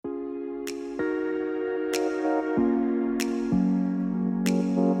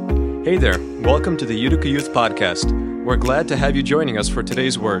Hey there, welcome to the Utica Youth Podcast. We're glad to have you joining us for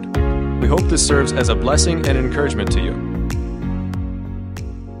today's word. We hope this serves as a blessing and encouragement to you.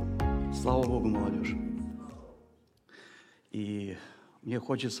 Слава Богу, молодежь. И мне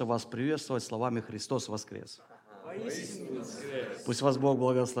хочется вас приветствовать словами «Христос воскрес». Пусть вас Бог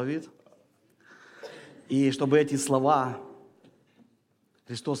благословит. И чтобы эти слова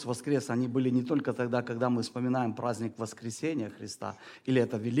 «Христос воскрес», они были не только тогда, когда мы вспоминаем праздник воскресения Христа, или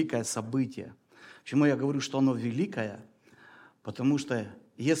это великое событие. Почему я говорю, что оно великое? Потому что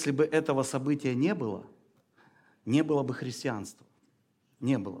если бы этого события не было бы христианства.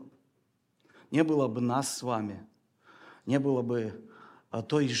 Не было бы. Не было бы нас с вами. Не было бы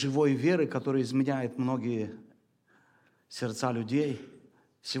той живой веры, которая изменяет многие сердца людей.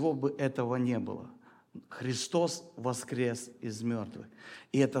 Всего бы этого не было. Христос воскрес из мертвых.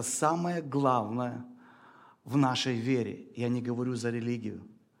 И это самое главное в нашей вере. Я не говорю за религию,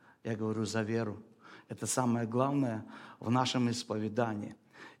 я говорю за веру. Это самое главное в нашем исповедании.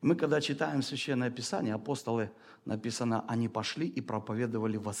 Мы, когда читаем Священное Писание, апостолы, написано, они пошли и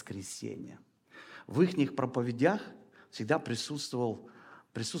проповедовали воскресение. В их проповедях всегда присутствовал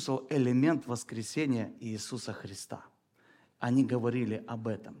элемент воскресения Иисуса Христа. Они говорили об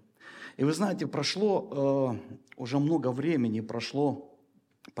этом. И вы знаете, прошло уже много времени, прошло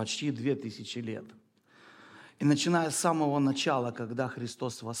почти 2000 лет. И начиная с самого начала, когда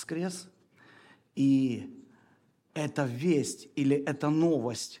Христос воскрес, и эта весть или эта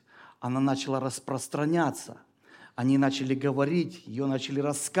новость, она начала распространяться. Они начали говорить, ее начали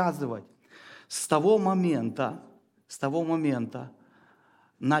рассказывать. С того момента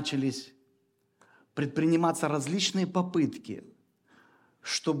начались предприниматься различные попытки,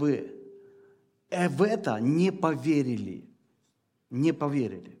 чтобы в это не поверили. Не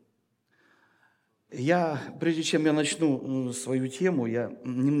поверили. Прежде чем я начну свою тему, я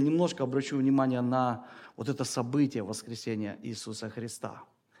немножко обращу внимание на вот это событие воскресения Иисуса Христа.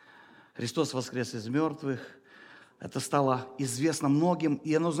 Христос воскрес из мертвых. Это стало известно многим,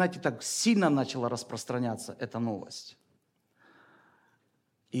 и оно, знаете, так сильно начало распространяться, эта новость.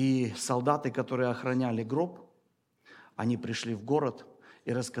 И солдаты, которые охраняли гроб, они пришли в город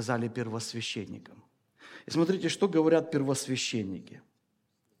и рассказали первосвященникам. И смотрите, что говорят первосвященники.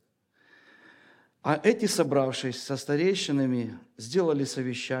 А эти, собравшись со старейшинами, сделали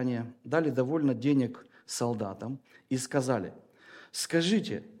совещание, дали довольно денег солдатам и сказали: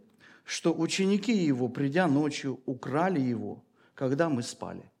 «Скажите, что ученики его, придя ночью, украли его, когда мы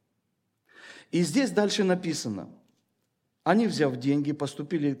спали». И здесь дальше написано: «Они, взяв деньги,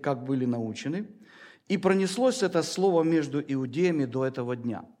 поступили, как были научены, и пронеслось это слово между иудеями до этого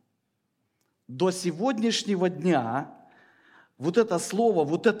дня». До сегодняшнего дня вот это слово,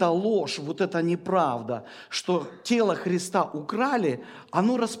 вот эта ложь, вот эта неправда, что тело Христа украли,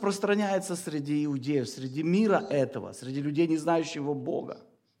 оно распространяется среди иудеев, среди мира этого, среди людей, не знающего Бога.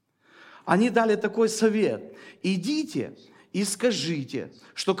 Они дали такой совет: идите и скажите,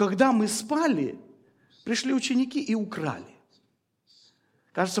 что когда мы спали, пришли ученики и украли.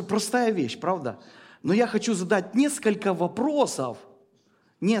 Кажется, простая вещь, правда? Но я хочу задать несколько вопросов.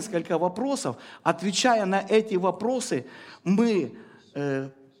 Отвечая на эти вопросы, мы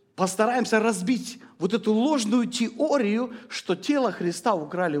постараемся разбить вот эту ложную теорию, что тело Христа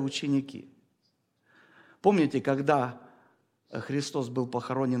украли ученики. Помните, когда Христос был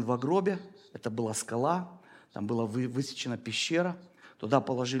похоронен в гробе, это была скала, там была высечена пещера, туда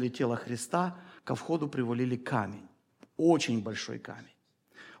положили тело Христа, ко входу привалили камень, очень большой камень,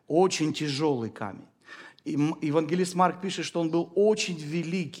 очень тяжелый камень. И евангелист Марк пишет, что он был очень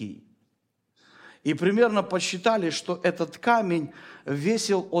великий. И примерно подсчитали, что этот камень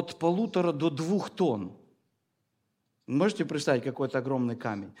весил от 1,5 до 2 тонн. Можете представить, какой это огромный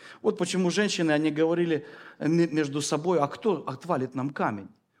камень? Вот почему женщины, они говорили между собой: а кто отвалит нам камень?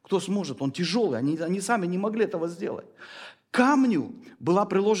 Кто сможет? Он тяжелый, они сами не могли этого сделать. К камню была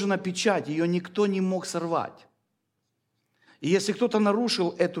приложена печать, ее никто не мог сорвать. И если кто-то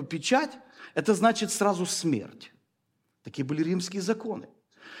нарушил эту печать, это значит сразу смерть. Такие были римские законы.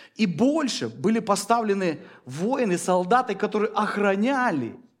 И больше были поставлены воины, солдаты, которые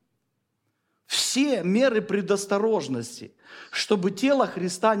охраняли все меры предосторожности, чтобы тело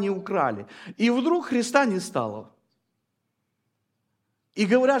Христа не украли. И вдруг Христа не стало. И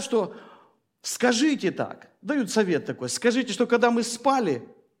говорят, что скажите так, дают совет такой: скажите, что когда мы спали,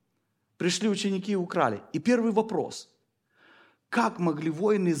 пришли ученики и украли. И первый вопрос: как могли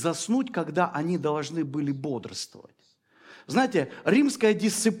воины заснуть, когда они должны были бодрствовать? Знаете, римская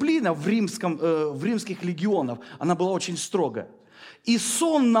дисциплина в римских легионах, она была очень строгая. И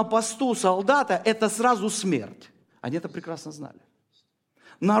сон на посту солдата – это сразу смерть. Они это прекрасно знали.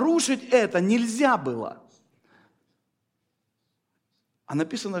 Нарушить это нельзя было. А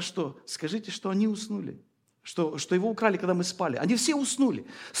написано, что скажите, что они уснули. Что его украли, когда мы спали. Они все уснули.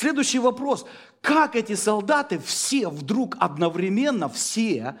 Следующий вопрос. Как эти солдаты все вдруг одновременно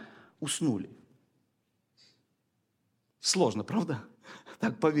все уснули? Сложно, правда?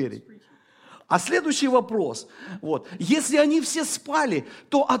 Так поверить. А следующий вопрос. Вот. Если они все спали,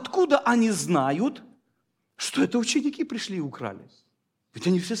 то откуда они знают, что это ученики пришли и украли? Ведь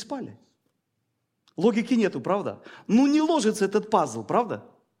они все спали. Логики нету, правда? Ну не ложится этот пазл, правда?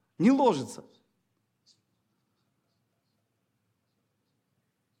 Не ложится.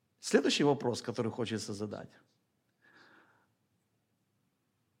 Следующий вопрос, который хочется задать.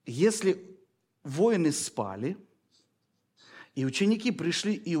 Если воины спали, и ученики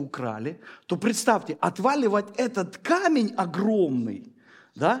пришли и украли, то представьте, отваливать этот камень огромный,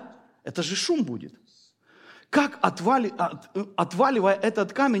 да, это же шум будет. Как, отваливая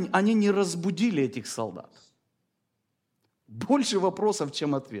этот камень, они не разбудили этих солдат? Больше вопросов,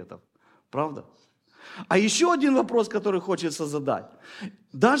 чем ответов, правда? А еще один вопрос, который хочется задать.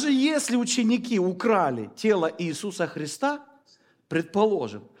 Даже если ученики украли тело Иисуса Христа,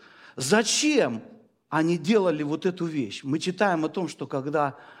 предположим, зачем они делали вот эту вещь? Мы читаем о том, что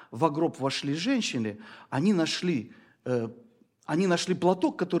когда в гроб вошли женщины, они нашли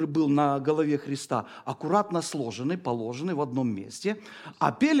платок, который был на голове Христа, аккуратно сложенный, положенный в одном месте,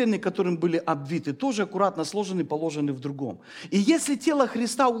 а пелены, которым были обвиты, тоже аккуратно сложены, положены в другом. И если тело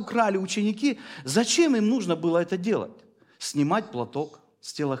Христа украли ученики, зачем им нужно было это делать? Снимать платок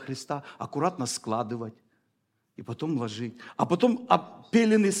с тела Христа, аккуратно складывать и потом ложить, а потом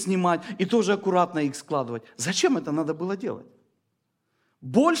пелены снимать и тоже аккуратно их складывать. Зачем это надо было делать?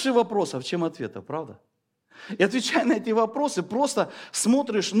 Больше вопросов, чем ответов, правда? И отвечая на эти вопросы, просто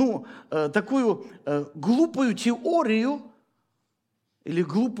смотришь, такую глупую теорию или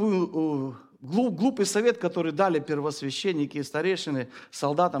глупый совет, который дали первосвященники и старейшины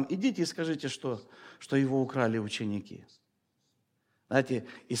солдатам. Идите и скажите, что его украли ученики. Знаете,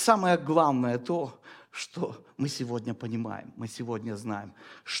 и самое главное то, что мы сегодня понимаем, мы сегодня знаем,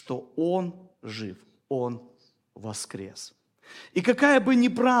 что Он жив, Он воскрес. И какая бы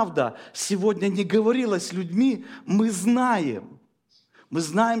неправда сегодня не говорилась людьми, мы знаем,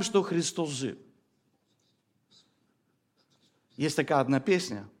 что Христос жив. Есть такая одна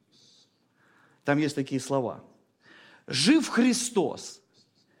песня, там есть такие слова. Жив Христос,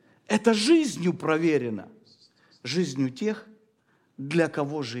 это жизнью проверено, жизнью тех, для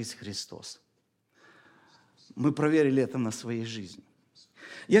кого жизнь Христос. Мы проверили это на своей жизни.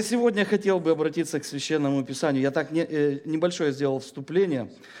 Я сегодня хотел бы обратиться к Священному Писанию. Я так небольшое сделал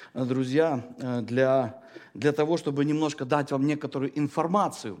вступление, друзья, для того, чтобы немножко дать вам некоторую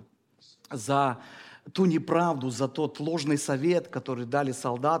информацию за ту неправду, за тот ложный совет, который дали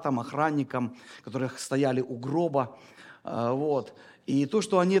солдатам, охранникам, которые стояли у гроба. Вот. И то,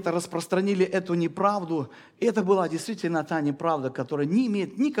 что они это распространили, эту неправду, это была действительно та неправда, которая не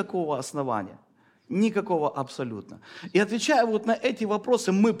имеет никакого основания. Никакого абсолютно. И отвечая вот на эти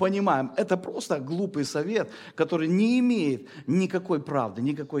вопросы, мы понимаем, это просто глупый совет, который не имеет никакой правды,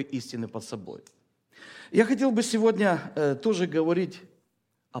 никакой истины под собой. Я хотел бы сегодня тоже говорить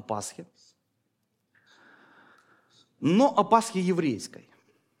о Пасхе, но о Пасхе еврейской.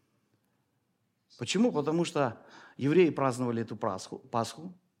 Почему? Потому что евреи праздновали эту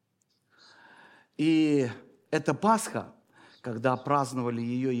Пасху. И эта Пасха, когда праздновали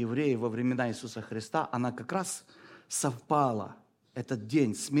ее евреи во времена Иисуса Христа, она как раз совпала, этот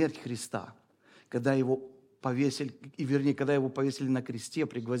день, смерть Христа, когда его повесили, когда его повесили на кресте,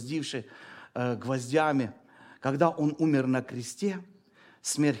 пригвоздивши гвоздями. Когда он умер на кресте,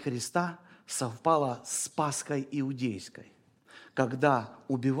 смерть Христа совпала с Пасхой иудейской, когда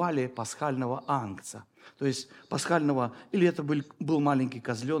убивали пасхального ангца. То есть пасхального, или это был маленький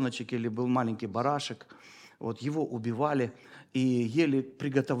козленочек, или был маленький барашек, вот его убивали и ели,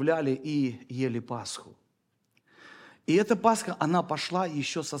 приготовляли и ели Пасху. И эта Пасха, она пошла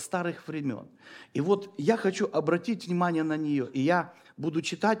еще со старых времен. И вот я хочу обратить внимание на нее. И я буду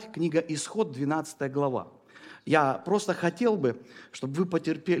читать книга Исход, 12 глава. Я просто хотел бы, чтобы вы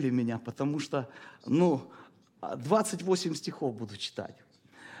потерпели меня, потому что, 28 стихов буду читать.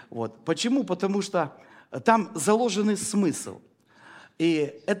 Вот. Почему? Потому что там заложенный смысл.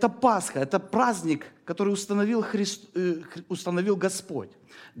 И это Пасха, это праздник, который установил Господь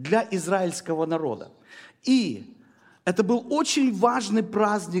для израильского народа. И это был очень важный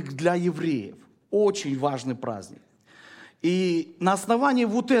праздник для евреев, очень важный праздник. И на основании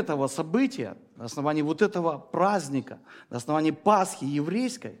вот этого события, на основании вот этого праздника, на основании Пасхи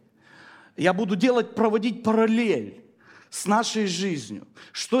еврейской, я буду проводить параллель с нашей жизнью.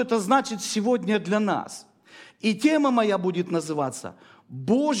 Что это значит сегодня для нас? И тема моя будет называться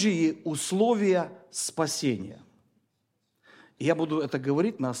 «Божьи условия спасения». И я буду это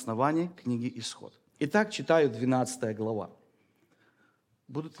говорить на основании книги «Исход». Итак, читаю 12 глава.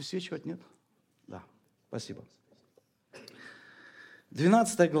 Будут высвечивать, нет? Да, спасибо.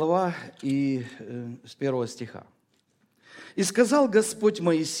 12 глава и с 1 стиха. «И сказал Господь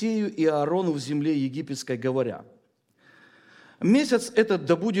Моисею и Аарону в земле египетской, говоря, месяц этот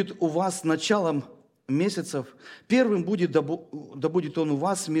да будет у вас началом месяцев, первым будет, да будет он у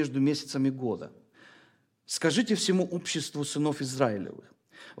вас между месяцами года. Скажите всему обществу сынов Израилевых,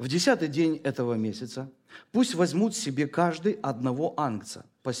 в 10-й день этого месяца пусть возьмут себе каждый одного ангца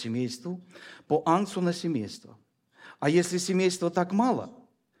по семейству, по ангцу на семейство. А если семейство так мало,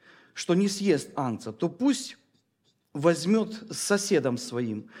 что не съест ангца, то пусть возьмет с соседом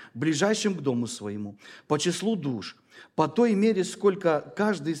своим, ближайшим к дому своему, по числу душ, по той мере, сколько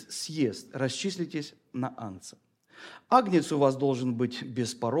каждый съест, расчислитесь на ангца. Агнец у вас должен быть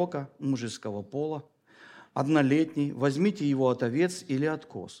без порока, мужеского пола, однолетний, возьмите его от овец или от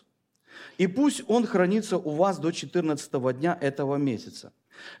коз. И пусть он хранится у вас до 14-го дня этого месяца.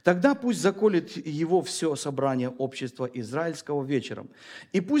 Тогда пусть заколет его все собрание общества израильского вечером,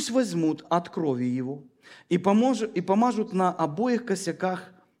 и пусть возьмут от крови его, и помажут на обоих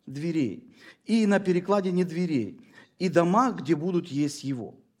косяках дверей, и на перекладине дверей, и домах, где будут есть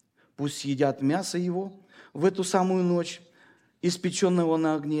его. Пусть съедят мясо его в эту самую ночь, испеченного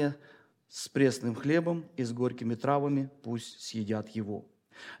на огне, с пресным хлебом и с горькими травами, пусть съедят его.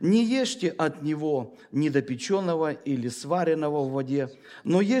 Не ешьте от него недопеченного или сваренного в воде,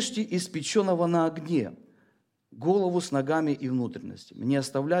 но ешьте испеченного на огне, голову с ногами и внутренностями. Не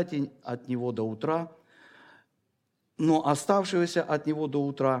оставляйте от него до утра, но оставшегося от него до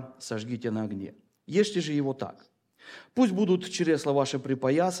утра сожгите на огне. Ешьте же его так. Пусть будут чресла ваши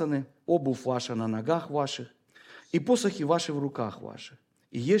припоясаны, обувь ваша на ногах ваших, и посохи ваши в руках ваших.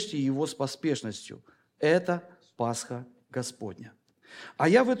 И ешьте его с поспешностью. Это Пасха Господня. А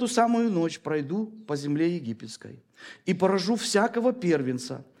я в эту самую ночь пройду по земле египетской и поражу всякого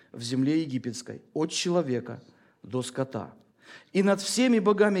первенца в земле египетской, от человека до скота. И над всеми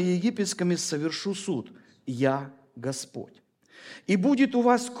богами египетскими совершу суд. Я Господь. И будет у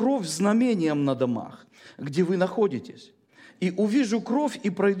вас кровь знамением на домах, где вы находитесь. И увижу кровь и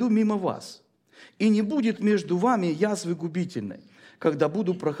пройду мимо вас. И не будет между вами язвы губительной, когда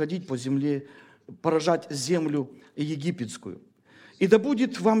буду проходить по земле, поражать землю египетскую. И да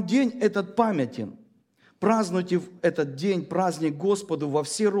будет вам день этот памятен. Празднуйте в этот день праздник Господу во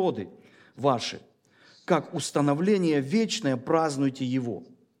все роды ваши. Как установление вечное празднуйте его.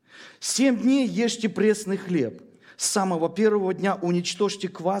 7 дней ешьте пресный хлеб. С самого первого дня уничтожьте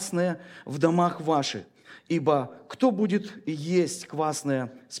квасное в домах ваших. Ибо кто будет есть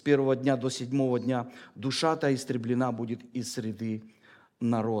квасное с первого дня до 7-го дня, душа-то истреблена будет из среды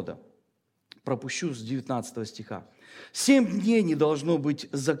народа. Пропущу с 19 стиха. 7 дней не должно быть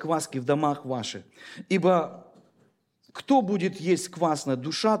закваски в домах ваших, ибо кто будет есть квасное,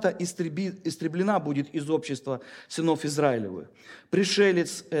 душа-то истреблена будет из общества сынов Израилевых.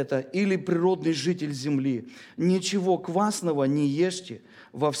 Пришелец это или природный житель земли, ничего квасного не ешьте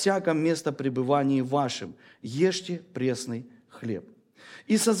во всяком местопребывании вашем, ешьте пресный хлеб.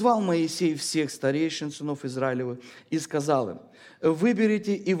 И созвал Моисей всех старейшин сынов Израилевых и сказал им,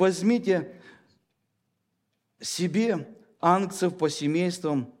 выберите и возьмите себе ангцев по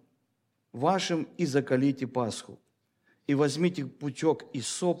семействам вашим и заколите Пасху. И возьмите пучок из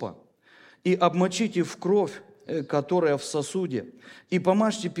сопа, и обмочите в кровь, которая в сосуде, и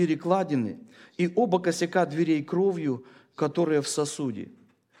помажьте перекладины, и оба косяка дверей кровью, которая в сосуде.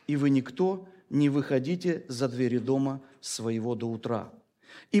 И вы никто не выходите за двери дома своего до утра.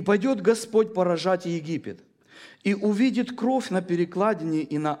 И пойдет Господь поражать Египет, и увидит кровь на перекладине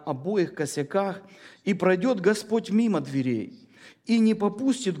и на обоих косяках, и пройдет Господь мимо дверей, и не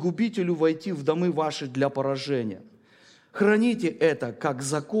попустит губителю войти в домы ваши для поражения. Храните это, как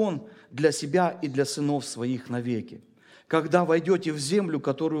закон для себя и для сынов своих навеки. Когда войдете в землю,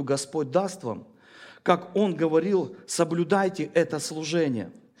 которую Господь даст вам, как Он говорил, соблюдайте это служение.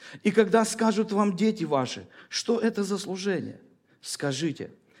 И когда скажут вам дети ваши, что это за служение,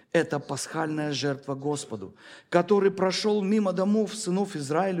 скажите, это пасхальная жертва Господу, который прошел мимо домов сынов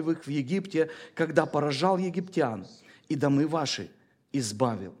Израилевых в Египте, когда поражал египтян, и домы ваши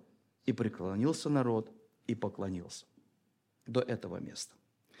избавил. И преклонился народ, и поклонился. До этого места.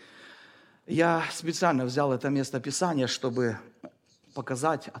 Я специально взял это место Писания, чтобы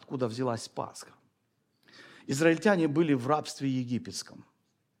показать, откуда взялась Пасха. Израильтяне были в рабстве египетском.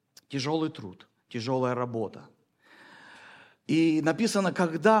 Тяжелый труд, тяжелая работа. И написано,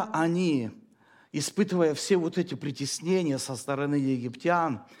 когда они, испытывая все вот эти притеснения со стороны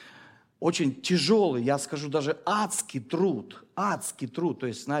египтян, очень тяжелый, я скажу даже адский труд, то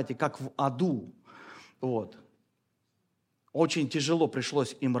есть, знаете, как в аду, вот. Очень тяжело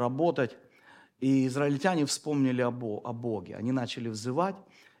пришлось им работать, и израильтяне вспомнили о Боге, они начали взывать,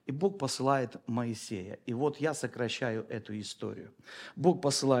 и Бог посылает Моисея. И вот я сокращаю эту историю. Бог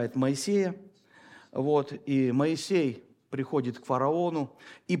посылает Моисея, вот, и Моисей приходит к фараону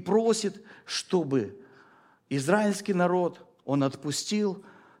и просит, чтобы израильский народ он отпустил.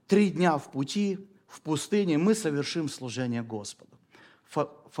 3 дня в пути, в пустыне, мы совершим служение Господу.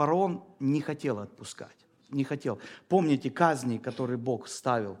 Фараон не хотел отпускать, не хотел. Помните казни, которые Бог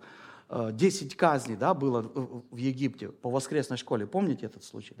ставил? 10 казней, да, было в Египте по воскресной школе. Помните этот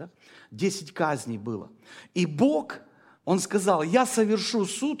случай, да? 10 казней было. И Бог, Он сказал, я совершу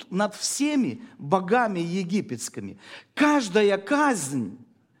суд над всеми богами египетскими. Каждая казнь,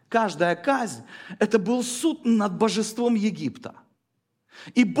 это был суд над божеством Египта.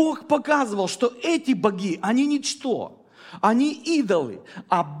 И Бог показывал, что эти боги, они ничто, они идолы,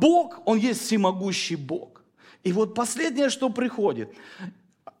 а Бог, Он есть всемогущий Бог. И вот последнее, что приходит,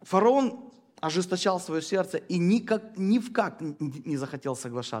 фараон ожесточал свое сердце и ни в как не захотел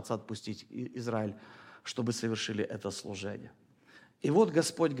соглашаться отпустить Израиль, чтобы совершили это служение. И вот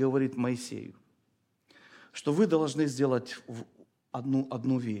Господь говорит Моисею, что вы должны сделать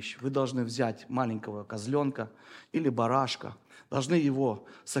одну вещь. Вы должны взять маленького козленка или барашка, должны его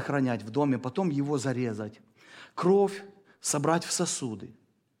сохранять в доме, потом его зарезать, кровь собрать в сосуды.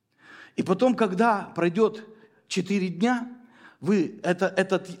 И потом, когда пройдет 4 дня,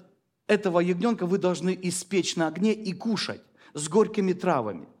 этого ягненка вы должны испечь на огне и кушать с горькими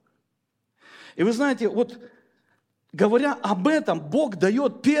травами. И вы знаете, вот говоря об этом, Бог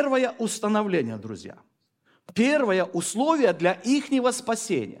дает первое установление, друзья. Первое условие для ихнего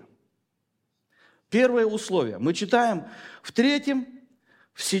спасения. Первое условие. Мы читаем в 3,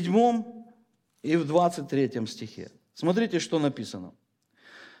 в 7 и в 23 стихе. Смотрите, что написано.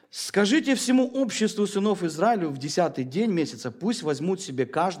 «Скажите всему обществу сынов Израилю в 10-й день месяца, пусть возьмут себе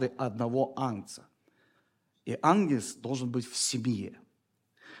каждый одного ангца». И ангец должен быть в семье.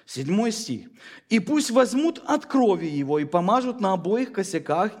 7 стих. «И пусть возьмут от крови его и помажут на обоих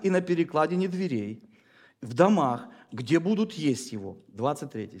косяках и на перекладине дверей, в домах, где будут есть его».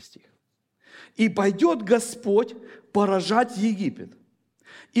 23 стих. «И пойдет Господь поражать Египет,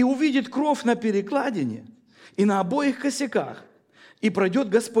 и увидит кровь на перекладине и на обоих косяках, и пройдет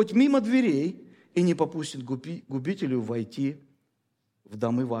Господь мимо дверей, и не попустит губителю войти в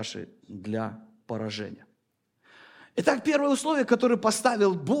домы ваши для поражения». Итак, первое условие, которое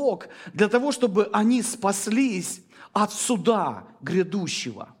поставил Бог для того, чтобы они спаслись от суда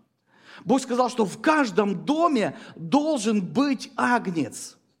грядущего. Бог сказал, что в каждом доме должен быть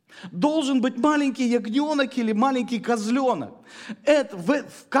агнец. Должен быть маленький ягненок или маленький козленок.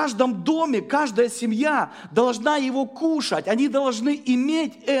 В каждом доме, каждая семья должна его кушать. Они должны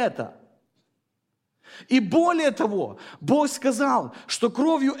иметь это. И более того, Бог сказал, что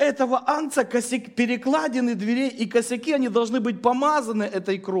кровью этого ангца перекладины дверей и косяки, они должны быть помазаны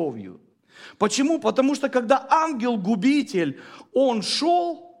этой кровью. Почему? Потому что когда ангел-губитель, он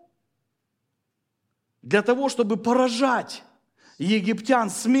шел для того, чтобы поражать египтян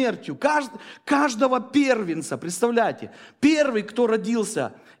смертью, каждого первенца, представляете, первый, кто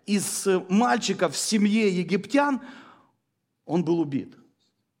родился из мальчиков в семье египтян, он был убит.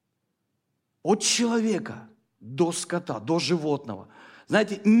 От человека до скота, до животного.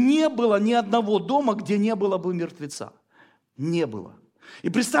 Знаете, не было ни одного дома, где не было бы мертвеца. Не было.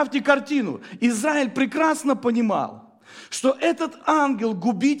 И представьте картину. Израиль прекрасно понимал, что этот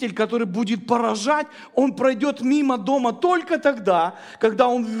ангел-губитель, который будет поражать, он пройдет мимо дома только тогда, когда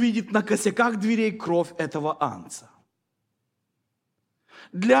он увидит на косяках дверей кровь этого ангца.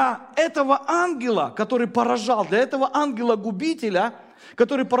 Для этого ангела, который поражал, для этого ангела-губителя,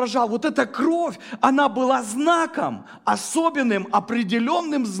 который поражал, вот эта кровь, она была знаком, особенным,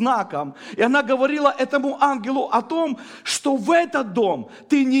 определенным знаком. И она говорила этому ангелу о том, что в этот дом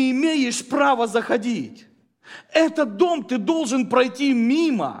ты не имеешь права заходить. Этот дом ты должен пройти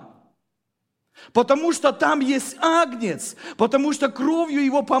мимо. Потому что там есть агнец, потому что кровью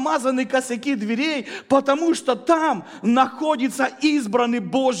его помазаны косяки дверей, потому что там находится избранный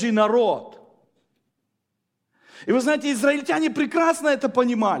Божий народ. И вы знаете, израильтяне прекрасно это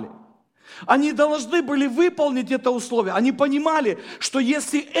понимали. Они должны были выполнить это условие. Они понимали, что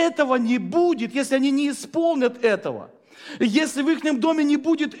если этого не будет, если они не исполнят этого, если в их доме не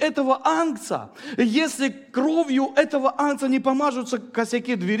будет этого ангца, если кровью этого ангца не помажутся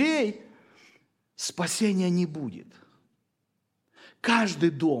косяки дверей, спасения не будет. Каждый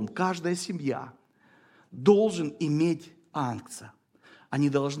дом, каждая семья должен иметь ангца. Они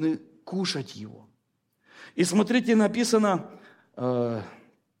должны кушать его. И смотрите, написано в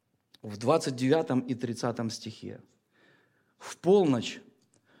 29 и 30 стихе. В полночь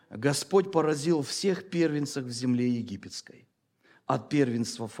Господь поразил всех первенцев в земле египетской, от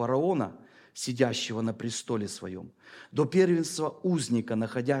первенства фараона, сидящего на престоле своем, до первенства узника,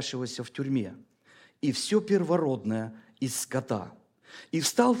 находящегося в тюрьме, и все первородное из скота. И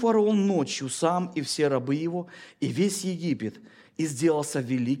встал фараон ночью сам и все рабы его, и весь Египет, и сделался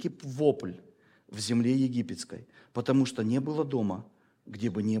великий вопль в земле египетской, потому что не было дома, где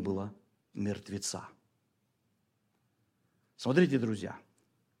бы не было мертвеца. Смотрите, друзья,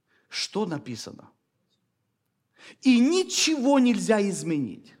 что написано. И ничего нельзя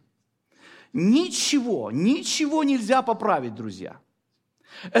изменить. Ничего нельзя поправить, друзья.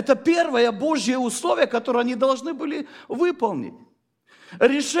 Это первое Божье условие, которое они должны были выполнить.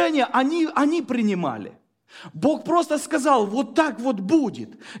 Решение они принимали. Бог просто сказал, вот так вот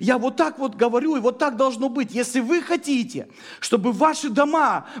будет. Я вот так вот говорю, и вот так должно быть. Если вы хотите, чтобы ваши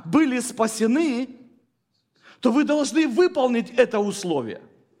дома были спасены, то вы должны выполнить это условие.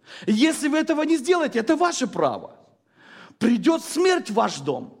 Если вы этого не сделаете, это ваше право. Придет смерть в ваш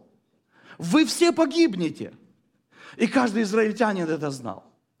дом. Вы все погибнете. И каждый израильтянин это знал.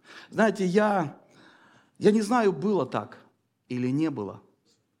 Знаете, я не знаю, было так или не было,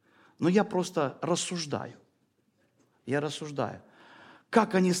 но я просто рассуждаю.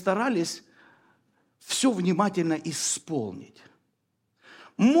 Как они старались все внимательно исполнить.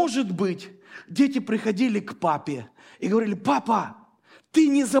 Может быть, дети приходили к папе и говорили: папа, ты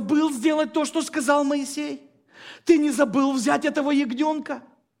не забыл сделать то, что сказал Моисей? Ты не забыл взять этого ягненка?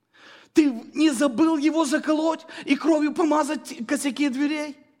 Ты не забыл его заколоть и кровью помазать косяки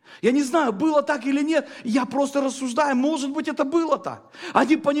дверей? Я не знаю, было так или нет. Я просто рассуждаю. Может быть, это было так.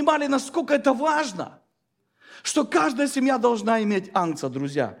 Они понимали, насколько это важно. Что каждая семья должна иметь ангца,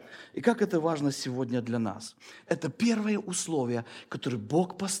 друзья. И как это важно сегодня для нас. Это первое условие, которое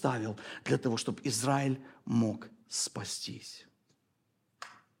Бог поставил для того, чтобы Израиль мог спастись.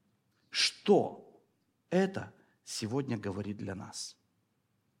 Что это сегодня говорит для нас?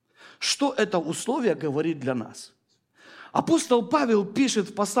 Что это условие говорит для нас? Апостол Павел пишет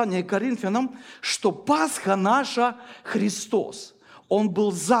в послании к Коринфянам, что Пасха наша Христос. Он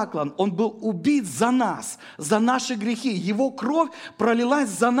был заклан, Он был убит за нас, за наши грехи. Его кровь пролилась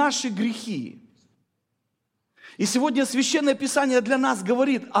за наши грехи. И сегодня Священное Писание для нас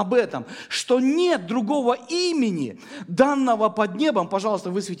говорит об этом, что нет другого имени, данного под небом. Пожалуйста,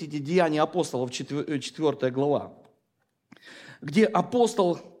 высветите Деяния апостолов, 4 глава, где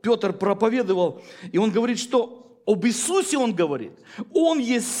апостол Петр проповедовал, и он говорит, что об Иисусе он говорит. Он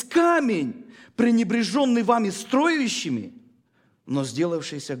есть камень, пренебреженный вами строящими, но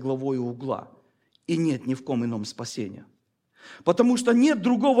сделавшийся главой угла. И нет ни в ком ином спасения. Потому что нет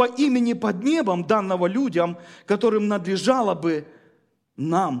другого имени под небом, данного людям, которым надлежало бы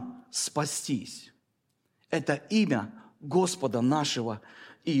нам спастись. Это имя Господа нашего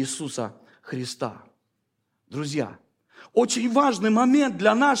Иисуса Христа. Друзья, очень важный момент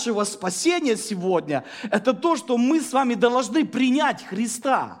для нашего спасения сегодня – это то, что мы с вами должны принять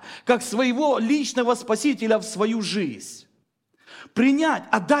Христа как своего личного Спасителя в свою жизнь. Принять,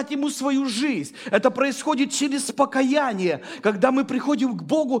 отдать Ему свою жизнь. Это происходит через покаяние, когда мы приходим к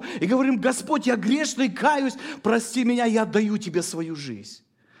Богу и говорим: Господь, я грешный, каюсь, прости меня, я отдаю Тебе свою жизнь.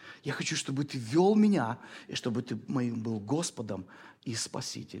 Я хочу, чтобы Ты вел меня, и чтобы Ты моим был Господом и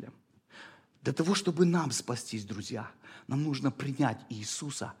Спасителем. Для того, чтобы нам спастись, друзья, нам нужно принять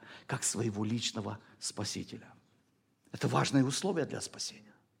Иисуса как своего личного Спасителя. Это важное условие для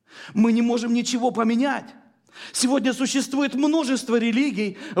спасения. Мы не можем ничего поменять. Сегодня существует множество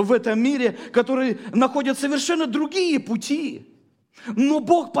религий в этом мире, которые находят совершенно другие пути. Но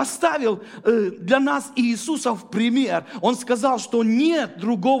Бог поставил для нас Иисуса в пример. Он сказал, что нет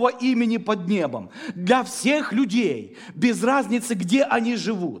другого имени под небом. Для всех людей, без разницы, где они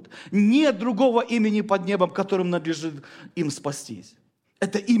живут, нет другого имени под небом, которым надлежит им спастись.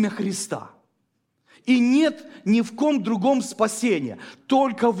 Это имя Христа. И нет ни в ком другом спасения,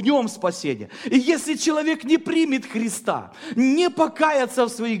 только в Нем спасение. И если человек не примет Христа, не покается в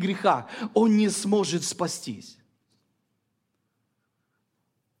своих грехах, он не сможет спастись.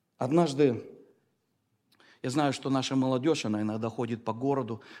 Однажды, я знаю, что наша молодежь, она иногда ходит по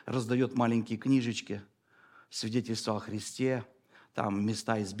городу, раздает маленькие книжечки, свидетельства о Христе, там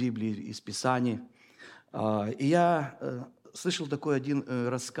места из Библии, из Писаний. И я слышал такой один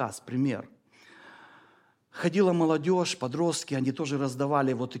рассказ, пример. Ходила молодежь, подростки, они тоже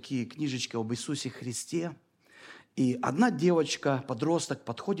раздавали вот такие книжечки об Иисусе Христе. И одна девочка, подросток,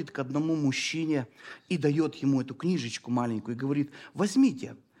 подходит к одному мужчине и дает ему эту книжечку маленькую и говорит: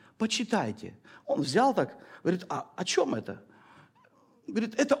 возьмите, почитайте. Он взял так, говорит: а о чем это?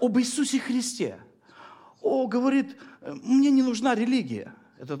 Говорит: это об Иисусе Христе. О, говорит, мне не нужна религия.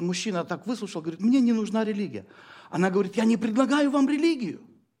 Этот мужчина так выслушал, говорит: мне не нужна религия. Она говорит: я не предлагаю вам религию.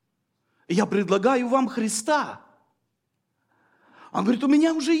 Я предлагаю вам Христа. Он говорит: у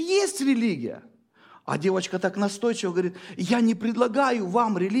меня уже есть религия. А девочка так настойчиво говорит: я не предлагаю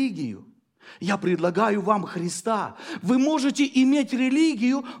вам религию. Я предлагаю вам Христа. Вы можете иметь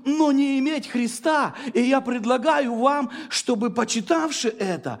религию, но не иметь Христа. И я предлагаю вам, чтобы, почитавши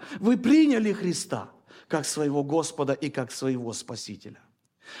это, вы приняли Христа как своего Господа и как своего Спасителя.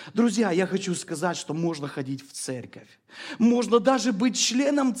 Друзья, я хочу сказать, что можно ходить в церковь. Можно даже быть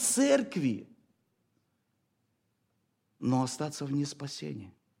членом церкви, но остаться вне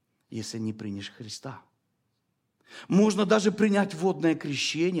спасения, если не примешь Христа. Можно даже принять водное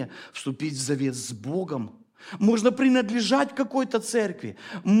крещение, вступить в завет с Богом. Можно принадлежать какой-то церкви.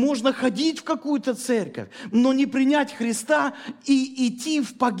 Можно ходить в какую-то церковь, но не принять Христа и идти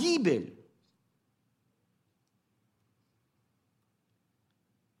в погибель.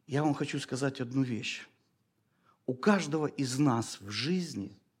 Я вам хочу сказать одну вещь. У каждого из нас в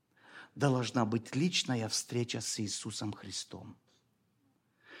жизни должна быть личная встреча с Иисусом Христом.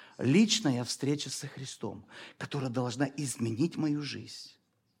 Личная встреча со Христом, которая должна изменить мою жизнь.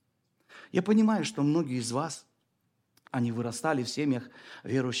 Я понимаю, что многие из вас, они вырастали в семьях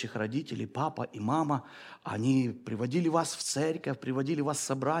верующих родителей, папа и мама, они приводили вас в церковь, приводили вас в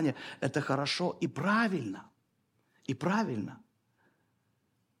собрание. Это хорошо и правильно. И правильно.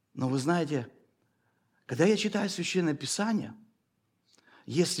 Но вы знаете, когда я читаю Священное Писание,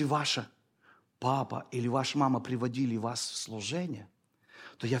 если ваша папа или ваша мама приводили вас в служение,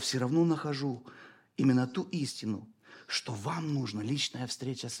 то я все равно нахожу именно ту истину, что вам нужна личная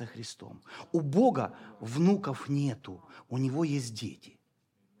встреча со Христом. У Бога внуков нету, у Него есть дети.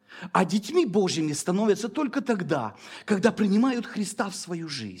 А детьми Божьими становятся только тогда, когда принимают Христа в свою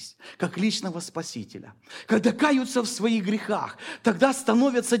жизнь, как личного Спасителя. Когда каются в своих грехах, тогда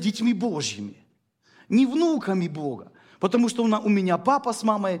становятся детьми Божьими, не внуками Бога. Потому что у меня папа с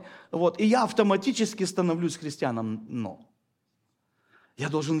мамой, и я автоматически становлюсь христианом. Но я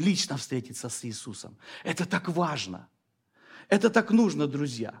должен лично встретиться с Иисусом. Это так важно. Это так нужно,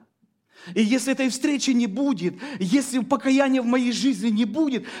 друзья. И если этой встречи не будет, если покаяния в моей жизни не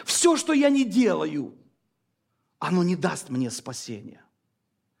будет, все, что я не делаю, оно не даст мне спасения.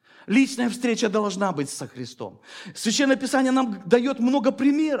 Личная встреча должна быть со Христом. Священное Писание нам дает много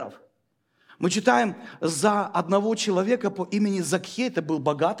примеров. Мы читаем за одного человека по имени Закхей. Это был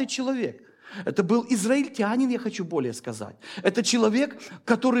богатый человек. Это был израильтянин, я хочу более сказать. Это человек,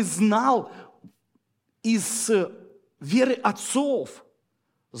 который знал из веры отцов,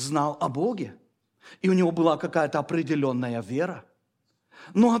 знал о Боге. И у него была какая-то определенная вера.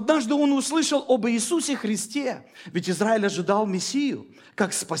 Но однажды он услышал об Иисусе Христе. Ведь Израиль ожидал Мессию,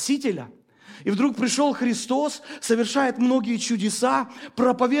 как Спасителя. И вдруг пришел Христос, совершает многие чудеса,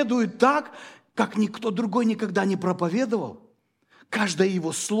 проповедует так, как никто другой никогда не проповедовал. Каждое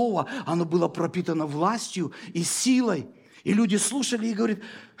его слово, оно было пропитано властью и силой. И люди слушали и говорят: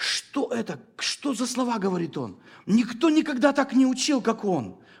 что это? Что за слова, говорит он? Никто никогда так не учил, как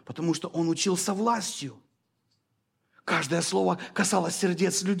он, потому что он учил со властью. Каждое слово касалось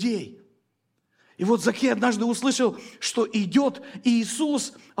сердец людей. И вот Закхей однажды услышал, что идет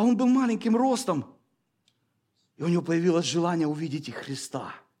Иисус, а он был маленьким ростом. И у него появилось желание увидеть и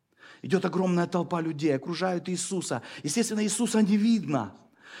Христа. Идет огромная толпа людей, окружают Иисуса. Естественно, Иисуса не видно.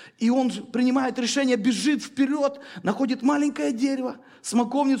 И он принимает решение, бежит вперед, находит маленькое дерево,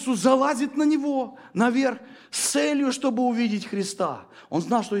 смоковницу, залазит на него наверх с целью, чтобы увидеть Христа. Он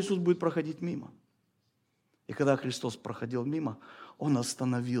знал, что Иисус будет проходить мимо. И когда Христос проходил мимо, он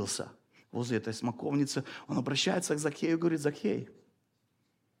остановился возле этой смоковницы. Он обращается к Закхею и говорит: Закхей,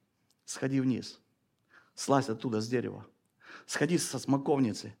 сходи вниз, слазь оттуда с дерева, сходи со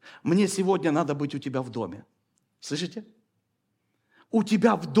смоковницы. Мне сегодня надо быть у тебя в доме. Слышите? У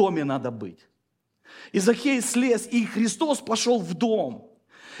тебя в доме надо быть. И Закхей слез, и Христос пошел в дом.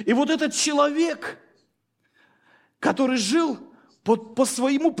 И вот этот человек, который жил по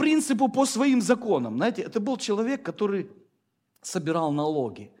своему принципу, по своим законам. Знаете, это был человек, который собирал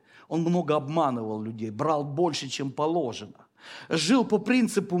налоги. Он много обманывал людей, брал больше, чем положено. Жил по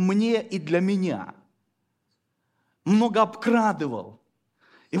принципу «мне и для меня». Много обкрадывал.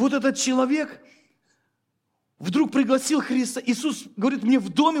 И вот этот человек вдруг пригласил Христа. Иисус говорит: мне в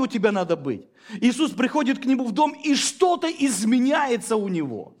доме у тебя надо быть. Иисус приходит к нему в дом, и что-то изменяется у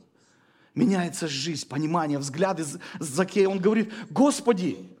него. Меняется жизнь, понимание, взгляды Закея. Он говорит: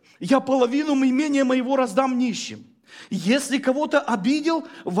 Господи, я половину имения моего раздам нищим. Если кого-то обидел,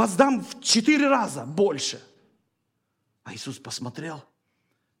 воздам в 4 раза больше. А Иисус посмотрел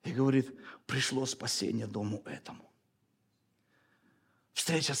и говорит: пришло спасение дому этому.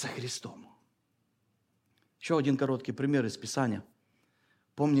 Встреча со Христом. Еще один короткий пример из Писания.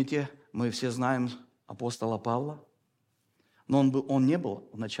 Помните, мы все знаем апостола Павла, но он не был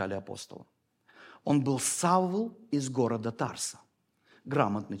в начале апостола. Он был Савл из города Тарса,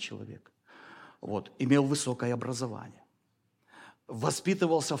 грамотный человек, имел высокое образование.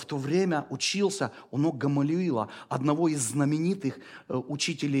 Воспитывался в то время, учился у ног Гамалиила, одного из знаменитых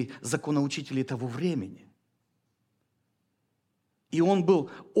учителей, законоучителей того времени. И он был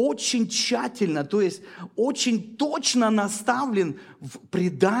очень тщательно, то есть очень точно наставлен в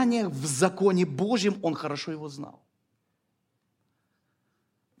преданиях, в законе Божьем. Он хорошо его знал.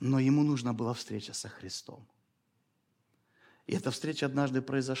 Но ему нужна была встреча со Христом. И эта встреча однажды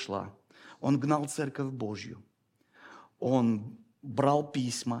произошла. Он гнал церковь Божью. Он брал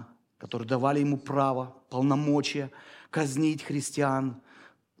письма, которые давали ему право, полномочия казнить христиан,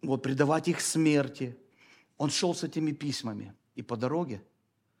 предавать их смерти. Он шел с этими письмами. И по дороге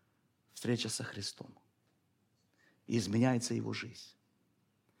встреча со Христом. И изменяется его жизнь.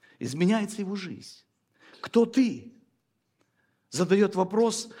 Изменяется его жизнь. Кто ты? Задает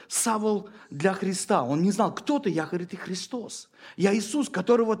вопрос Савл для Христа. Он не знал, кто ты. Я, говорит, ты Христос. Я Иисус,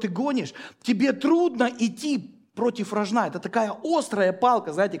 которого ты гонишь. Тебе трудно идти против рожна. Это такая острая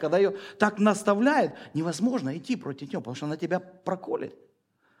палка, знаете, когда ее так наставляет, невозможно идти против нее, потому что она тебя проколет.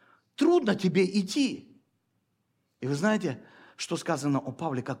 Трудно тебе идти. И вы знаете, что сказано о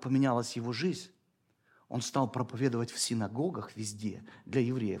Павле, как поменялась его жизнь? Он стал проповедовать в синагогах везде для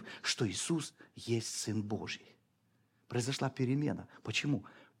евреев, что Иисус есть Сын Божий. Произошла перемена. Почему?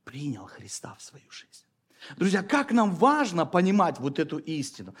 Принял Христа в свою жизнь. Друзья, как нам важно понимать эту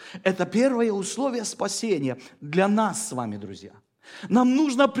истину. Это первое условие спасения для нас с вами, друзья. Нам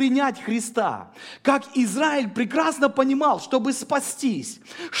нужно принять Христа. Как Израиль прекрасно понимал, чтобы спастись,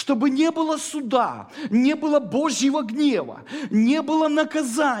 чтобы не было суда, не было Божьего гнева, не было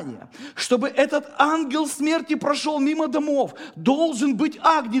наказания, чтобы этот ангел смерти прошел мимо домов, должен быть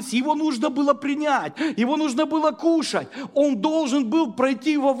агнец, его нужно было принять, его нужно было кушать, он должен был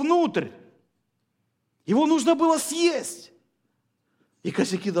пройти вовнутрь, его нужно было съесть, и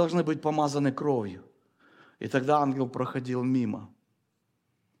косяки должны быть помазаны кровью. И тогда ангел проходил мимо.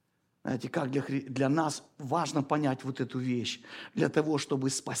 Знаете, как для нас важно понять эту вещь. Для того,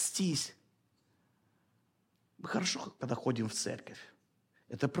 чтобы спастись. Мы хорошо, когда ходим в церковь.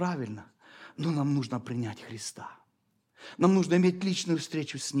 Это правильно. Но нам нужно принять Христа. Нам нужно иметь личную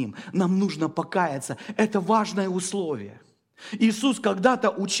встречу с Ним. Нам нужно покаяться. Это важное условие. Иисус когда-то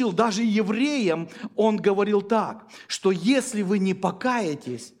учил даже евреям, Он говорил так, что если вы не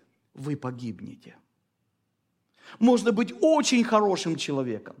покаетесь, вы погибнете. Можно быть очень хорошим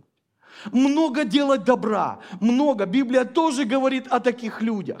человеком, много делать добра, много. Библия тоже говорит о таких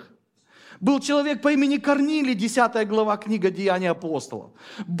людях. Был человек по имени Корнилий, 10 глава, книга «Деяния апостолов».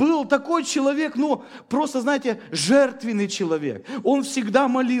 Был такой человек, просто, знаете, жертвенный человек. Он всегда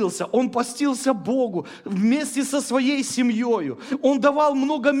молился, он постился Богу вместе со своей семьей. Он давал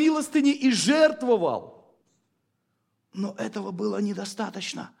много милостыни и жертвовал. Но этого было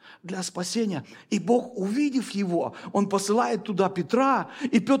недостаточно для спасения. И Бог, увидев его, Он посылает туда Петра,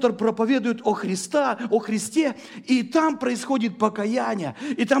 и Петр проповедует о Христе, и там происходит покаяние,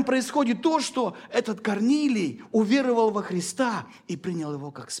 и там происходит то, что этот Корнилий уверовал во Христа и принял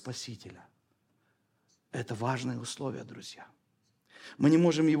его как Спасителя. Это важное условие, друзья. Мы не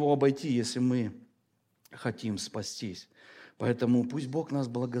можем его обойти, если мы хотим спастись. Поэтому пусть Бог нас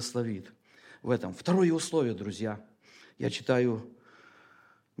благословит в этом. Второе условие, друзья. Я читаю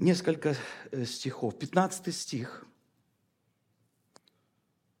несколько стихов. 15 стих,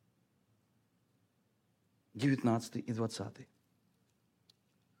 19 и 20.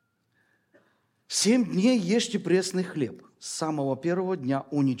 7 дней ешьте пресный хлеб. С самого первого дня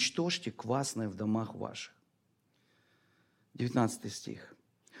уничтожьте квасное в домах ваших. 19 стих.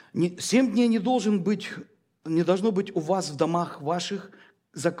 7 дней не должно быть у вас в домах ваших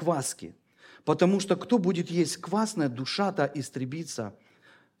закваски. Потому что кто будет есть квасное, душа-то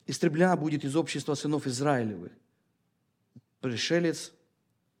истреблена будет из общества сынов Израилевых. Пришелец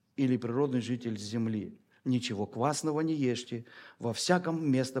или природный житель земли. Ничего квасного не ешьте, во всяком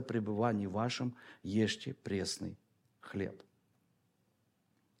местопребывании вашем ешьте пресный хлеб.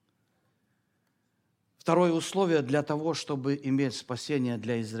 Второе условие для того, чтобы иметь спасение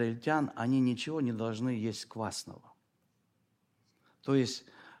для израильтян, они ничего не должны есть квасного. То есть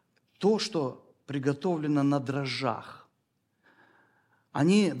то, что приготовлено на дрожжах.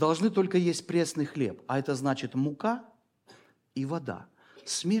 Они должны только есть пресный хлеб, а это значит мука и вода.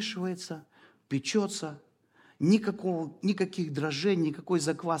 Смешивается, печется, никаких дрожжей, никакой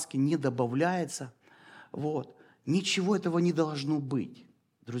закваски не добавляется. Вот. Ничего этого не должно быть.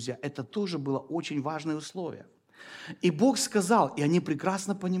 Друзья, это тоже было очень важное условие. И Бог сказал, и они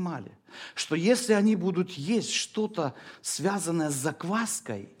прекрасно понимали, что если они будут есть что-то, связанное с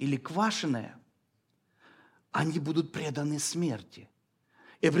закваской или квашеное, они будут преданы смерти.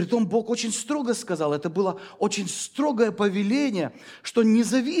 И притом Бог очень строго сказал, это было очень строгое повеление, что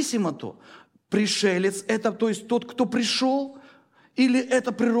независимо то, пришелец это, то есть тот, кто пришел, или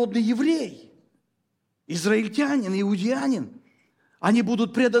это природный еврей, израильтянин, иудеянин, они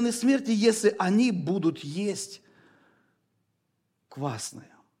будут преданы смерти, если они будут есть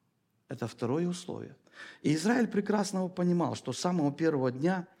квасное. Это второе условие. И Израиль прекрасно понимал, что с самого первого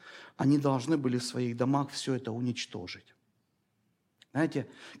дня они должны были в своих домах все это уничтожить. Знаете,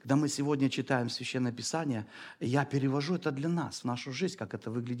 когда мы сегодня читаем Священное Писание, я перевожу это для нас, в нашу жизнь, как это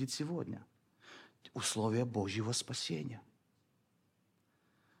выглядит сегодня. Условия Божьего спасения.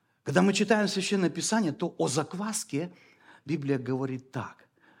 Когда мы читаем Священное Писание, то о закваске Библия говорит так.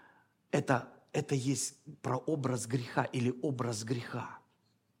 Это есть прообраз греха или образ греха.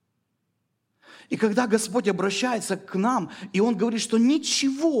 И когда Господь обращается к нам, и Он говорит, что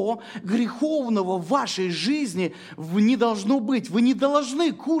ничего греховного в вашей жизни не должно быть. Вы не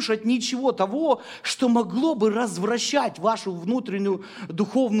должны кушать ничего того, что могло бы развращать вашу внутреннюю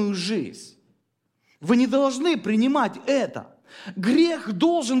духовную жизнь. Вы не должны принимать это. Грех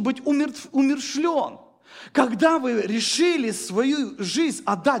должен быть умерщвлен. Когда вы решили свою жизнь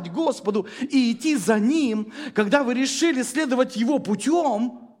отдать Господу и идти за Ним, когда вы решили следовать Его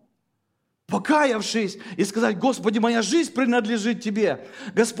путем, покаявшись и сказать: Господи, моя жизнь принадлежит Тебе.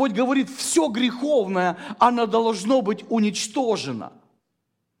 Господь говорит, все греховное, оно должно быть уничтожено.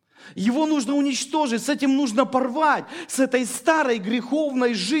 Его нужно уничтожить, с этим нужно порвать, с этой старой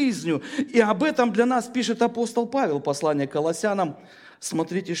греховной жизнью. И об этом для нас пишет апостол Павел, послание к Колоссянам.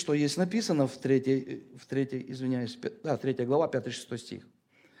 Смотрите, что есть написано в 3 глава, 5-6 стих.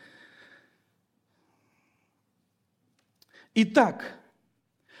 Итак,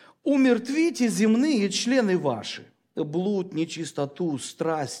 умертвите земные члены ваши, блуд, нечистоту,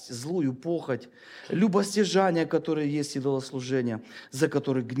 страсть, злую похоть, любостяжание, которое есть идолослужение, за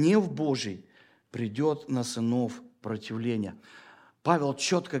которое гнев Божий придет на сынов противления. Павел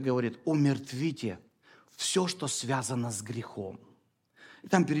четко говорит: умертвите все, что связано с грехом. И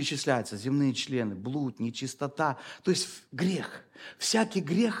там перечисляются земные члены, блуд, нечистота, то есть грех. Всякий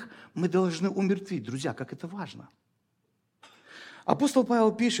грех мы должны умертвить. Друзья, как это важно. Апостол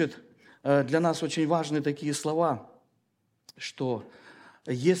Павел пишет для нас очень важные такие слова, что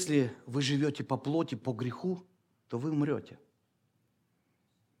если вы живете по плоти, по греху, то вы умрете.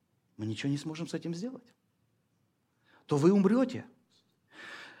 Мы ничего не сможем с этим сделать. То вы умрете.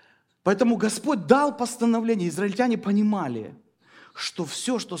 Поэтому Господь дал постановление, израильтяне понимали, что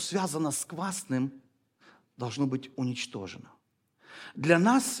все, что связано с квасным, должно быть уничтожено. Для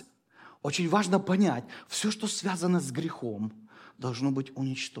нас очень важно понять, все, что связано с грехом, должно быть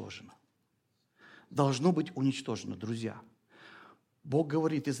уничтожено. Должно быть уничтожено, друзья. Бог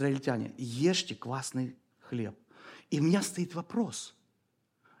говорит: израильтяне, ешьте квасный хлеб. И у меня стоит вопрос,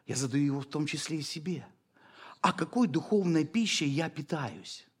 я задаю его в том числе и себе. А какой духовной пищей я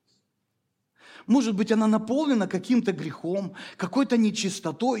питаюсь? Может быть, она наполнена каким-то грехом, какой-то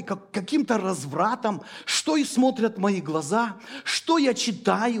нечистотой, каким-то развратом. Что и смотрят мои глаза, что я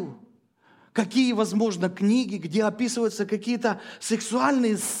читаю, какие, возможно, книги, где описываются какие-то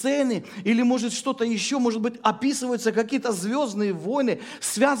сексуальные сцены, или, может, что-то еще, может быть, описываются какие-то звездные войны,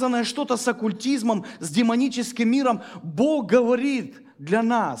 связанное что-то с оккультизмом, с демоническим миром. Бог говорит для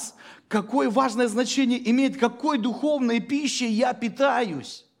нас, какое важное значение имеет, какой духовной пищей я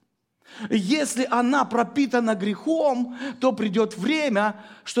питаюсь. Если она пропитана грехом, то придет время,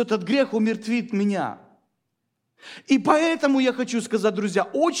 что этот грех умертвит меня. И поэтому я хочу сказать, друзья,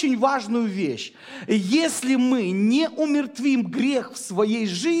 очень важную вещь. Если мы не умертвим грех в своей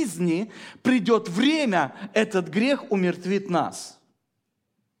жизни, придет время, этот грех умертвит нас.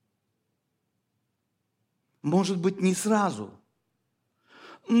 Может быть, не сразу,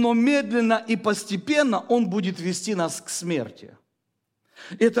 но медленно и постепенно он будет вести нас к смерти.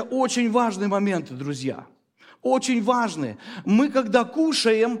 Это очень важный момент, друзья. Очень важный. Мы, когда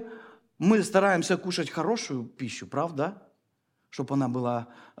кушаем, мы стараемся кушать хорошую пищу, правда? Чтобы она была,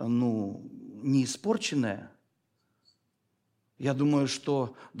 не испорченная. Я думаю,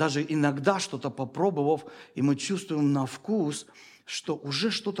 что даже иногда что-то попробовав, и мы чувствуем на вкус, что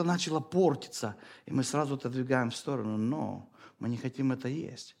уже что-то начало портиться, и мы сразу отодвигаем в сторону. Но мы не хотим это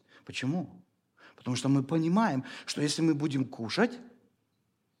есть. Почему? Потому что мы понимаем, что если мы будем кушать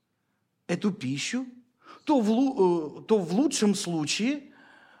эту пищу, то в лучшем случае,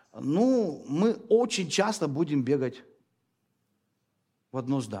 мы очень часто будем бегать в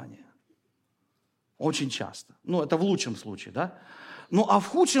одно здание. Очень часто. Это в лучшем случае, да? А в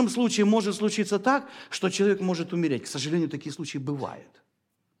худшем случае может случиться так, что человек может умереть. К сожалению, такие случаи бывают.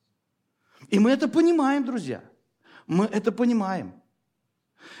 И мы это понимаем, друзья. Мы это понимаем.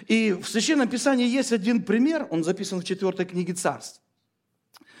 И в Священном Писании есть один пример, он записан в 4 книге Царств.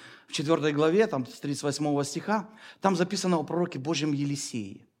 В 4 главе, там, с 38 стиха, там записано о пророке Божьем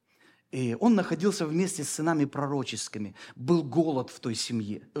Елисее. И он находился вместе с сынами пророческими. Был голод в той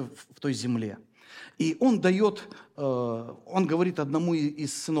земле. И он говорит одному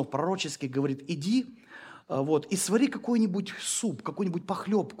из сынов пророческих, говорит, иди и свари какой-нибудь суп, какую-нибудь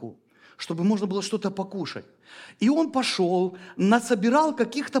похлебку, чтобы можно было что-то покушать. И он пошел, насобирал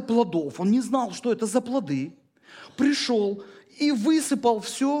каких-то плодов, он не знал, что это за плоды, пришел и высыпал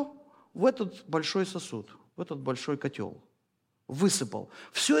все в этот большой сосуд, в этот большой котел. Высыпал.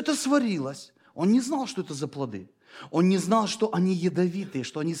 Все это сварилось. Он не знал, что это за плоды. Он не знал, что они ядовитые,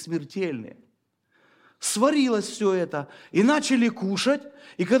 что они смертельные. Сварилось все это, и начали кушать.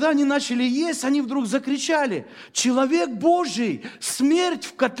 И когда они начали есть, они вдруг закричали: «Человек Божий, смерть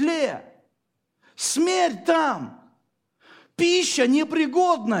в котле! Смерть там! Пища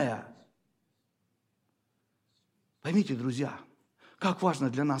непригодная!» Поймите, друзья, как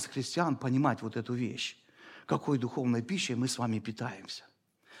важно для нас, христиан, понимать вот эту вещь. Какой духовной пищей мы с вами питаемся.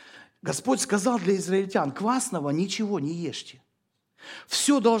 Господь сказал для израильтян: квасного ничего не ешьте.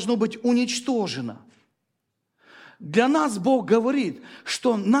 Все должно быть уничтожено. Для нас Бог говорит,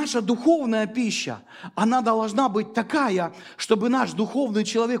 что наша духовная пища, она должна быть такая, чтобы наш духовный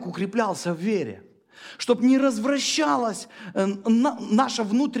человек укреплялся в вере. Чтобы не развращалась наша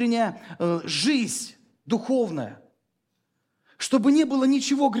внутренняя жизнь духовная. Чтобы не было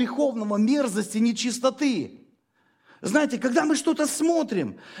ничего греховного, мерзости, нечистоты. Знаете, когда мы что-то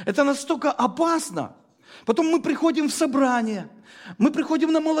смотрим, это настолько опасно. Потом мы приходим в собрание, мы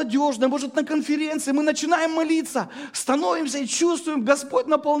приходим на молодежное, может, на конференции, мы начинаем молиться, становимся и чувствуем, Господь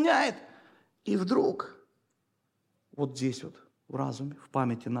наполняет. И вдруг, вот здесь вот, в разуме, в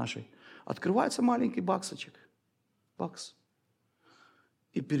памяти нашей, открывается маленький баксочек. Бакс.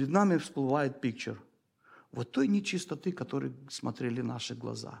 И перед нами всплывает пикчер. Вот той нечистоты, которой смотрели наши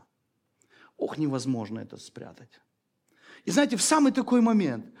глаза. Ох, невозможно это спрятать. И знаете, в самый такой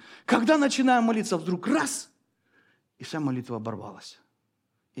момент, когда начинаем молиться, вдруг раз, и вся молитва оборвалась.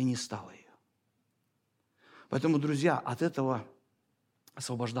 И не стало ее. Поэтому, друзья, от этого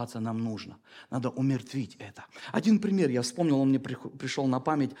освобождаться нам нужно. Надо умертвить это. Один пример, я вспомнил, он мне пришел на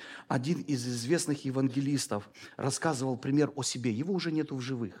память. Один из известных евангелистов рассказывал пример о себе. Его уже нету в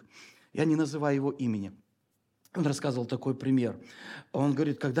живых. Я не называю его имени. Он рассказывал такой пример. Он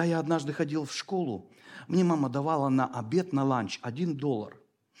говорит: когда я однажды ходил в школу, мне мама давала на обед, на ланч $1.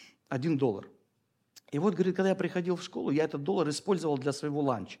 $1. И вот, говорит, когда я приходил в школу, я этот $1 использовал для своего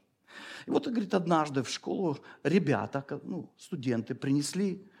ланча. И вот, говорит, однажды в школу ребята, студенты,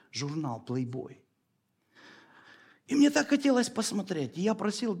 принесли журнал Playboy. И мне так хотелось посмотреть. И я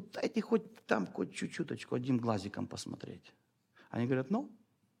просил: дайте хоть чуть-чуточку, одним глазиком посмотреть. Они говорят: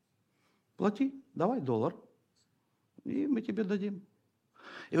 плати, давай $1. И мы тебе дадим.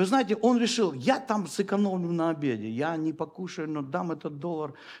 И вы знаете, он решил: я там сэкономлю на обеде, я не покушаю, но дам этот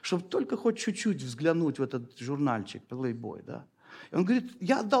 $1, чтобы только хоть чуть-чуть взглянуть в этот журнальчик Playboy, да. И он говорит: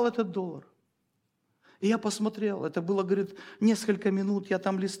 я отдал этот $1. И я посмотрел, это было, говорит, несколько минут, я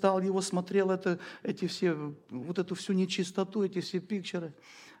там листал его, смотрел вот эту всю нечистоту, эти все пикчеры,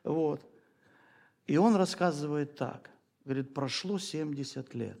 вот. И он рассказывает так, говорит: прошло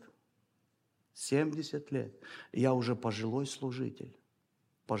 70 лет. 70 лет. Я уже пожилой служитель,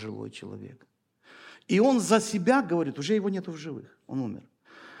 пожилой человек. И он за себя говорит, уже его нету в живых, он умер.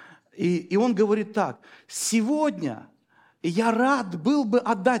 И он говорит так: сегодня я рад был бы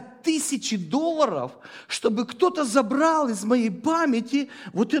отдать $1000, чтобы кто-то забрал из моей памяти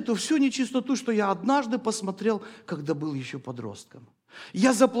вот эту всю нечистоту, что я однажды посмотрел, когда был еще подростком.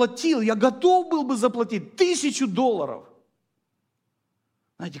 Я заплатил, я готов был бы заплатить $1000.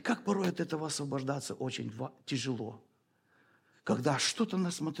 Знаете, как порой от этого освобождаться очень тяжело. Когда что-то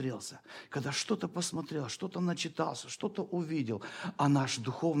насмотрелся, когда что-то посмотрел, что-то начитался, что-то увидел. А наш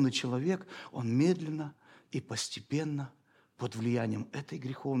духовный человек, он медленно и постепенно под влиянием этой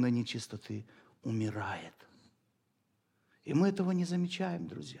греховной нечистоты умирает. И мы этого не замечаем,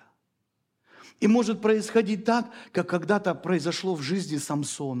 друзья. И может происходить так, как когда-то произошло в жизни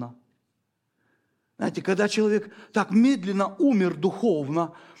Самсона. Знаете, когда человек так медленно умер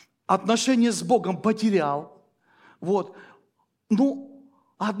духовно, отношения с Богом потерял. Вот. Ну,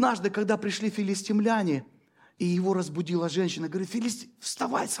 однажды, когда пришли филистимляне, и его разбудила женщина, говорит: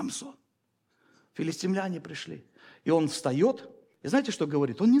 вставай, Самсон. Филистимляне пришли. И он встает, и знаете, что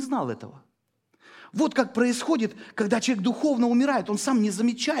говорит? Он не знал этого. Вот как происходит, когда человек духовно умирает, он сам не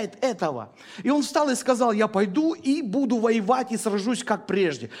замечает этого. И он встал и сказал: я пойду и буду воевать и сражусь как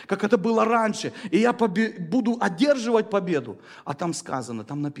прежде, как это было раньше, и я буду одерживать победу. А там сказано,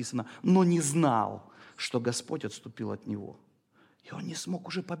 там написано: но не знал, что Господь отступил от него. И он не смог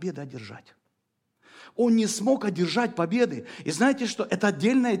уже победы одержать. Он не смог одержать победы. И знаете что? Это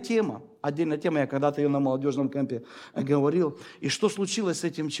отдельная тема. Отдельная тема, я когда-то ее на молодежном кемпе говорил. И что случилось с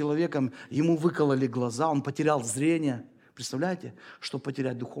этим человеком? Ему выкололи глаза, он потерял зрение. Представляете, что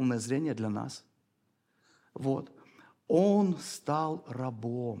потерять духовное зрение для нас? Вот. Он стал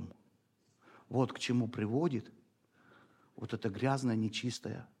рабом. Вот к чему приводит вот эта грязная,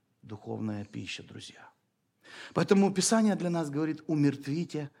 нечистая духовная пища, друзья. Поэтому Писание для нас говорит: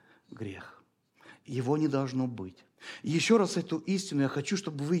 умертвите грех. Его не должно быть. И еще раз эту истину я хочу,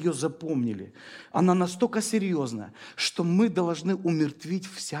 чтобы вы ее запомнили. Она настолько серьезная, что мы должны умертвить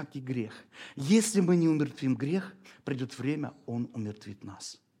всякий грех. Если мы не умертвим грех, придет время, он умертвит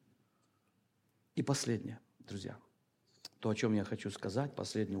нас. И последнее, друзья, то, о чем я хочу сказать,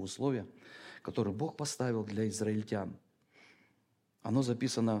 последнее условие, которое Бог поставил для израильтян. Оно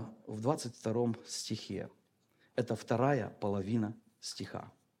записано в 22 стихе. Это вторая половина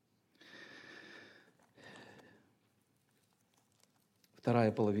стиха.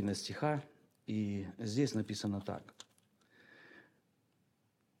 Вторая половина стиха, и здесь написано так.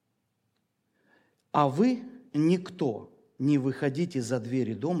 «А вы, никто, не выходите за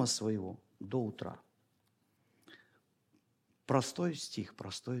двери дома своего до утра». Простой стих,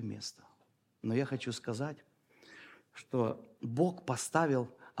 простое место. Но я хочу сказать, что Бог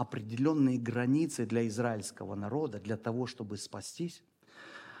поставил определенные границы для израильского народа, для того, чтобы спастись,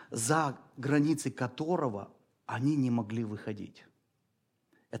 за границы которого они не могли выходить.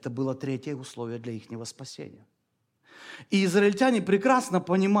 Это было третье условие для их спасения. И израильтяне прекрасно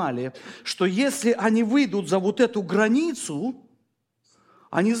понимали, что если они выйдут за вот эту границу,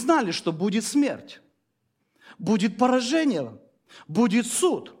 они знали, что будет смерть, будет поражение, будет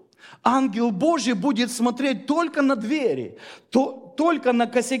суд. Ангел Божий будет смотреть только на двери, только на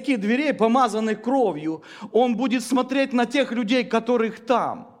косяки дверей, помазанных кровью. Он будет смотреть на тех людей, которых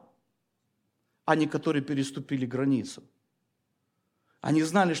там, а не которые переступили границу. Они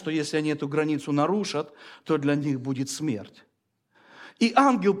знали, что если они эту границу нарушат, то для них будет смерть. И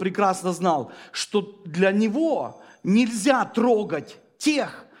ангел прекрасно знал, что для него нельзя трогать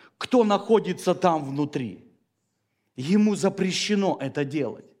тех, кто находится там внутри. Ему запрещено это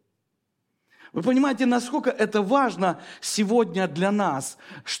делать. Вы понимаете, насколько это важно сегодня для нас,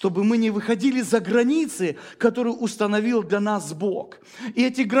 чтобы мы не выходили за границы, которые установил для нас Бог. И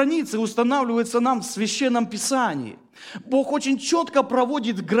эти границы устанавливаются нам в Священном Писании. Бог очень четко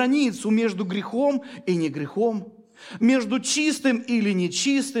проводит границу между грехом и не грехом, между чистым или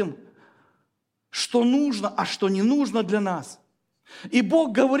нечистым, что нужно, а что не нужно для нас. И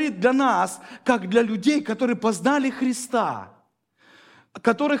Бог говорит для нас, как для людей, которые познали Христа,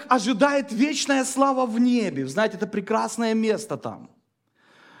 которых ожидает вечная слава в небе. Знаете, это прекрасное место там,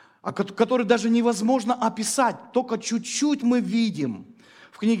 которое даже невозможно описать, только чуть-чуть мы видим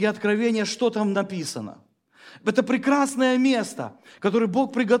в книге Откровения, что там написано. Это прекрасное место, которое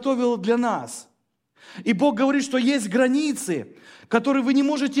Бог приготовил для нас. И Бог говорит, что есть границы, которые вы не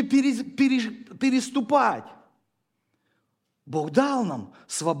можете переступать. Бог дал нам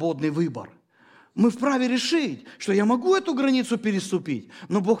свободный выбор. Мы вправе решить, что я могу эту границу переступить,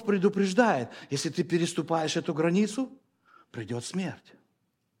 но Бог предупреждает, если ты переступаешь эту границу, придет смерть.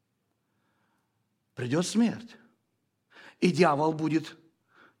 Придет смерть. И дьявол будет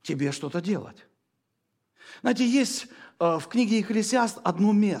тебе что-то делать. Знаете, есть в книге Екклесиаст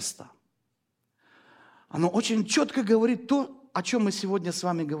одно место. Оно очень четко говорит то, о чем мы сегодня с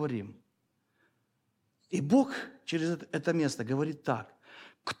вами говорим. И Бог через это место говорит так: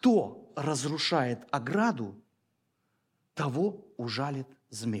 кто разрушает ограду, того ужалит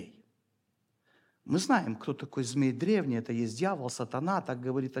змей. Мы знаем, кто такой змей древний, это есть дьявол, сатана, так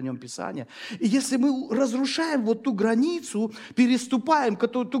говорит о нем Писание. И если мы разрушаем вот ту границу, переступаем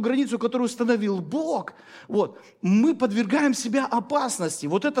ту границу, которую установил Бог, вот, мы подвергаем себя опасности.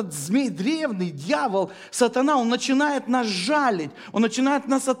 Вот этот змей древний, дьявол, сатана, он начинает нас жалить, он начинает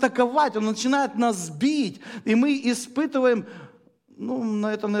нас атаковать, он начинает нас бить, и мы испытываем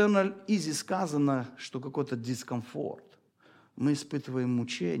на этом, наверное, изи сказано, что какой-то дискомфорт. Мы испытываем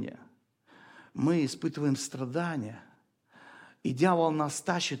мучения, мы испытываем страдания. И дьявол нас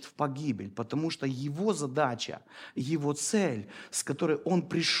тащит в погибель, потому что его задача, его цель, с которой он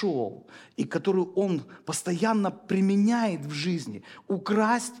пришел и которую он постоянно применяет в жизни,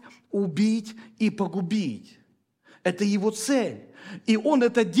 украсть, убить и погубить. Это его цель. И он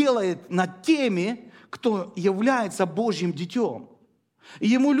это делает над теми, кто является Божьим детем. И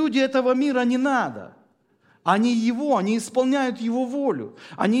ему люди этого мира не надо. Они исполняют его волю,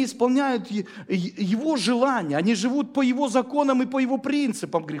 они исполняют его желания, они живут по его законам и по его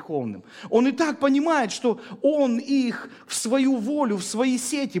принципам греховным. Он и так понимает, что он их в свою волю, в свои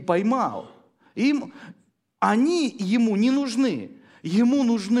сети поймал. Они ему не нужны. Ему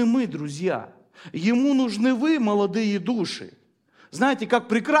нужны мы, друзья. Ему нужны вы, молодые души. Знаете, как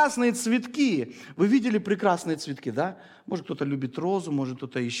прекрасные цветки. Вы видели прекрасные цветки, да? Может, кто-то любит розу, может,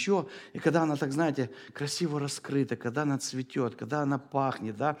 кто-то еще. И когда она так, знаете, красиво раскрыта, когда она цветет, когда она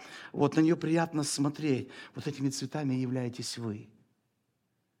пахнет, да? Вот на нее приятно смотреть. Вот этими цветами являетесь вы.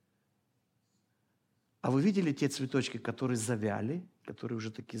 А вы видели те цветочки, которые завяли, которые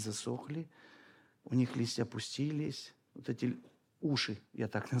уже такие засохли? У них листья опустились. Вот эти уши, я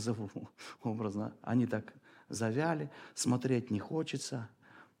так назову образно, они так завяли, смотреть не хочется,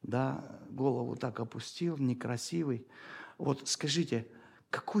 да, голову так опустил, некрасивый. Вот скажите,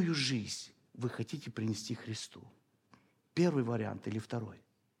 какую жизнь вы хотите принести Христу? Первый вариант или второй?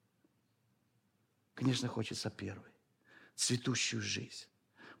 Конечно, хочется первый. Цветущую жизнь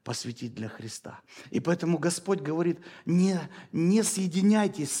посвятить для Христа. И поэтому Господь говорит, не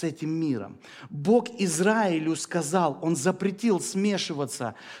соединяйтесь с этим миром. Бог Израилю сказал, Он запретил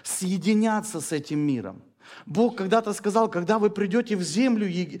смешиваться, соединяться с этим миром. Бог когда-то сказал, когда вы придете в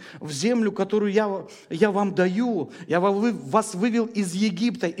землю, которую я вам даю, я вас вывел из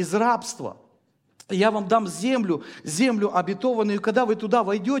Египта, из рабства, я вам дам землю обетованную, и когда вы туда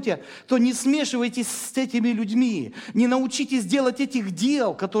войдете, то не смешивайтесь с этими людьми, не научитесь делать этих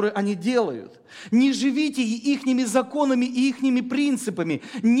дел, которые они делают. Не живите ихними законами и ихними принципами,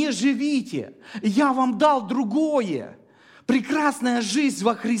 не живите. Я вам дал другое, прекрасная жизнь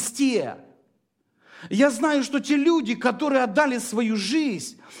во Христе. Я знаю, что те люди, которые отдали свою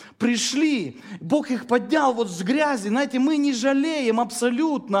жизнь, пришли, Бог их поднял вот с грязи. Знаете, мы не жалеем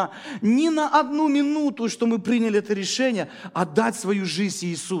абсолютно ни на одну минуту, что мы приняли это решение отдать свою жизнь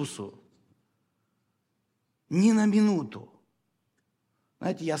Иисусу. Ни на минуту.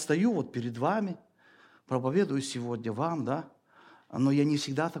 Знаете, я стою вот перед вами, проповедую сегодня вам, да, но я не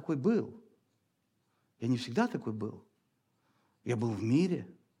всегда такой был. Я не всегда такой был. Я был в мире.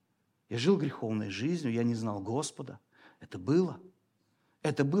 Я жил греховной жизнью, я не знал Господа. Это было.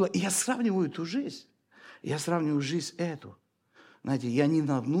 И я сравниваю эту жизнь. Я сравниваю жизнь эту. Знаете, я ни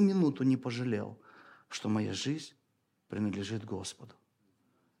на одну минуту не пожалел, что моя жизнь принадлежит Господу.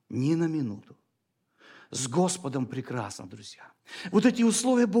 Ни на минуту. С Господом прекрасно, друзья. Вот эти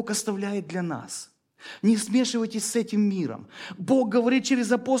условия Бог оставляет для нас. Не смешивайтесь с этим миром. Бог говорит через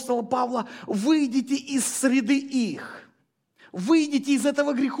апостола Павла, выйдите из среды их. Выйдите из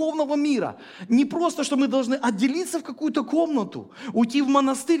этого греховного мира. Не просто, что мы должны отделиться в какую-то комнату, уйти в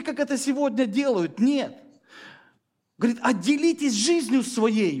монастырь, как это сегодня делают. Нет. Говорит, отделитесь жизнью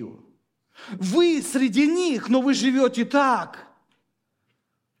своею. Вы среди них, но вы живете так,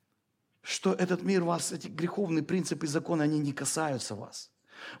 что этот мир вас, эти греховные принципы и законы, они не касаются вас.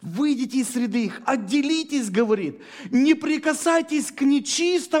 Выйдите из среды их, отделитесь, говорит. Не прикасайтесь к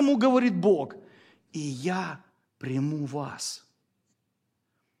нечистому, говорит Бог. И я приму вас.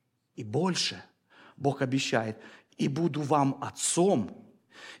 И больше Бог обещает, и буду вам отцом,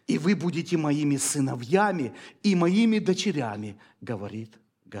 и вы будете моими сыновьями и моими дочерями, говорит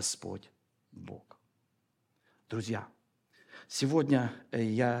Господь Бог. Друзья, сегодня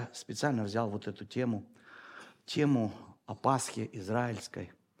я специально взял вот эту тему о Пасхе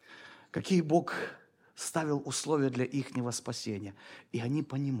израильской. Какие Бог ставил условия для ихнего спасения. И они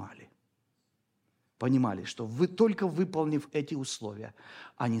понимали, что только выполнив эти условия,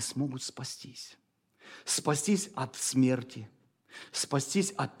 они смогут спастись. Спастись от смерти,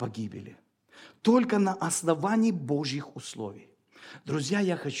 спастись от погибели. Только на основании Божьих условий. Друзья,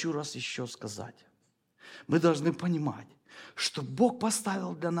 я хочу раз еще сказать. Мы должны понимать, что Бог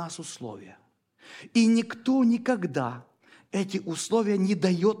поставил для нас условия. И никто никогда эти условия не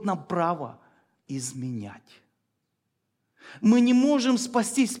дает нам права изменять. Мы не можем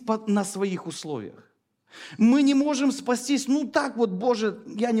спастись на своих условиях. Мы не можем спастись, Боже,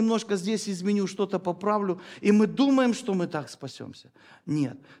 я немножко здесь изменю, что-то поправлю, и мы думаем, что мы так спасемся.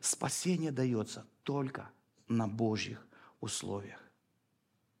 Нет, спасение дается только на Божьих условиях.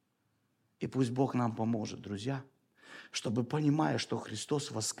 И пусть Бог нам поможет, друзья, чтобы, понимая, что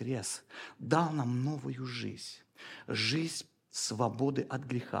Христос воскрес, дал нам новую жизнь. Жизнь свободы от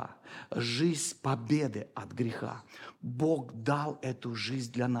греха, жизнь победы от греха. Бог дал эту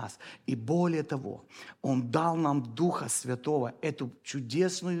жизнь для нас. И более того, Он дал нам Духа Святого, эту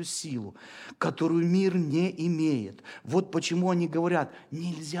чудесную силу, которую мир не имеет. Вот почему они говорят,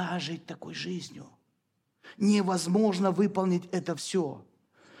 нельзя жить такой жизнью. Невозможно выполнить это все.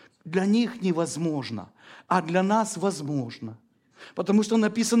 Для них невозможно, а для нас возможно. Потому что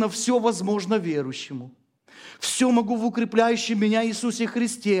написано, все возможно верующему. Все могу в укрепляющем меня Иисусе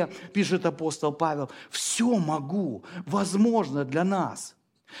Христе, пишет апостол Павел. Все могу, возможно для нас.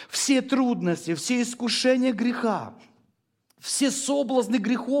 Все трудности, все искушения греха, все соблазны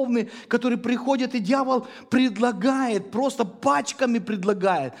греховные, которые приходят, и дьявол предлагает, просто пачками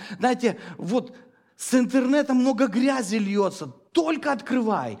предлагает. Знаете, вот с интернета много грязи льется. Только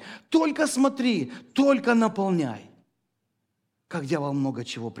открывай, только смотри, только наполняй. Как дьявол много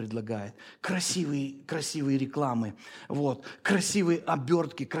чего предлагает. Красивые рекламы, вот, красивые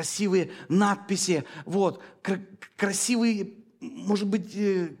обертки, красивые надписи, вот, красивые, может быть,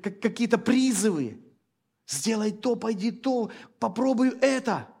 какие-то призывы. Сделай то, пойди то, попробуй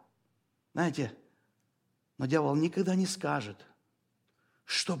это. Знаете, но дьявол никогда не скажет,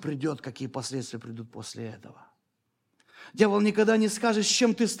 что придет, какие последствия придут после этого. Дьявол никогда не скажет, с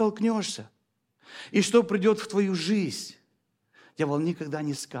чем ты столкнешься и что придет в твою жизнь. Дьявол никогда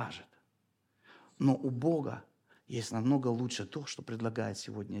не скажет. Но у Бога есть намного лучше то, что предлагает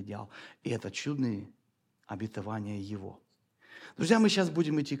сегодня дьявол. И это чудные обетования Его. Друзья, мы сейчас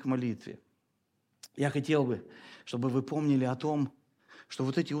будем идти к молитве. Я хотел бы, чтобы вы помнили о том, что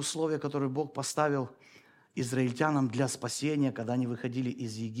вот эти условия, которые Бог поставил израильтянам для спасения, когда они выходили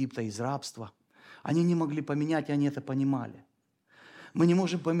из Египта, из рабства, они не могли поменять, и они это понимали. Мы не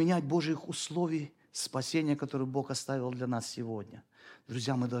можем поменять Божьих условий спасения, которые Бог оставил для нас сегодня.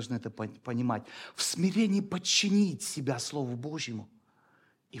 Друзья, мы должны это понимать. В смирении подчинить себя Слову Божьему.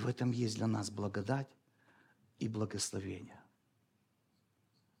 И в этом есть для нас благодать и благословение.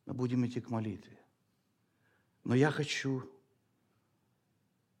 Мы будем идти к молитве. Но я хочу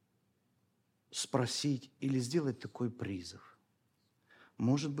спросить или сделать такой призыв.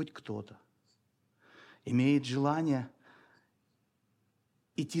 Может быть, кто-то имеет желание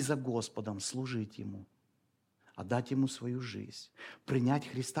идти за Господом, служить Ему, отдать Ему свою жизнь, принять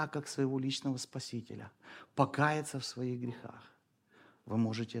Христа как своего личного Спасителя, покаяться в своих грехах. Вы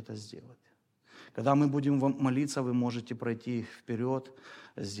можете это сделать. Когда мы будем молиться, вы можете пройти вперед.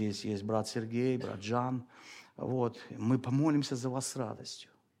 Здесь есть брат Сергей, брат Жан. Вот. Мы помолимся за вас с радостью.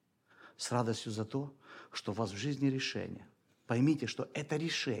 С радостью за то, что у вас в жизни решение. Поймите, что это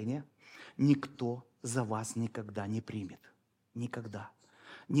решение никто за вас никогда не примет. Никогда.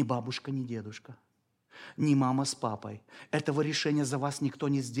 Ни бабушка, ни дедушка, ни мама с папой. Этого решения за вас никто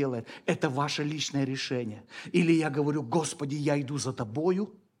не сделает. Это ваше личное решение. Или я говорю, Господи, я иду за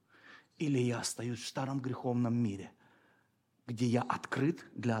Тобою, или я остаюсь в старом греховном мире, где я открыт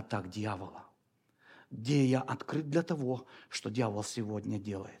для атак дьявола, где я открыт для того, что дьявол сегодня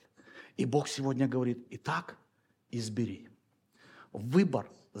делает. И Бог сегодня говорит, итак, избери. Выбор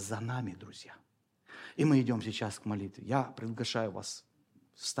за нами, друзья. И мы идем сейчас к молитве. Я приглашаю вас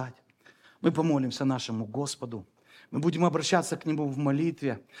встать. Мы помолимся нашему Господу. Мы будем обращаться к Нему в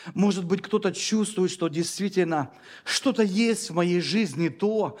молитве. Может быть, кто-то чувствует, что действительно что-то есть в моей жизни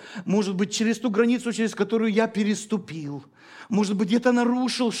то, может быть, через ту границу, через которую я переступил. Может быть, где-то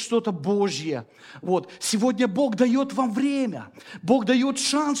нарушил что-то Божье. Вот. Сегодня Бог дает вам время. Бог дает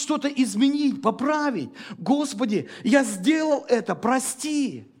шанс что-то изменить, поправить. Господи, я сделал это,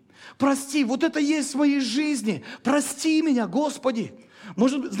 прости. Прости, вот это есть в моей жизни. Прости меня, Господи.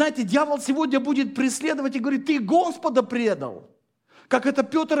 Может быть, знаете, дьявол сегодня будет преследовать и говорит, ты Господа предал. Как это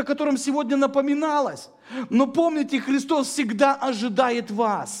Петр, о котором сегодня напоминалось. Но помните, Христос всегда ожидает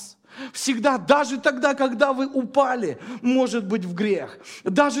вас. Всегда, даже тогда, когда вы упали, может быть, в грех.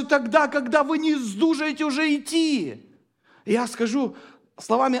 Даже тогда, когда вы не сдужаете уже идти. Я скажу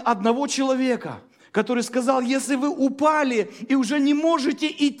словами одного человека, который сказал, если вы упали и уже не можете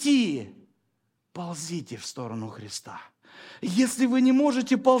идти, ползите в сторону Христа. Если вы не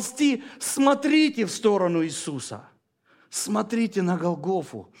можете ползти, смотрите в сторону Иисуса. Смотрите на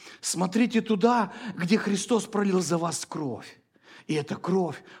Голгофу. Смотрите туда, где Христос пролил за вас кровь. И эта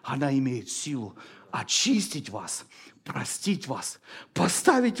кровь, она имеет силу очистить вас, простить вас,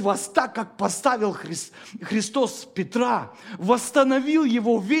 поставить вас так, как поставил Христос Петра, восстановил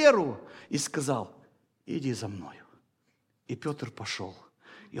его веру и сказал, иди за мною. И Петр пошел,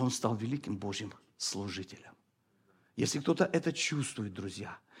 и он стал великим Божьим служителем. Если кто-то это чувствует,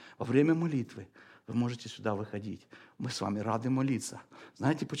 друзья, Во время молитвы вы можете сюда выходить. Мы с вами рады молиться.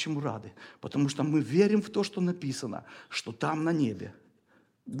 Знаете, почему рады? Потому что мы верим в то, что написано, что там на небе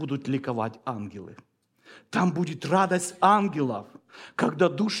будут ликовать ангелы. Там будет радость ангелов, когда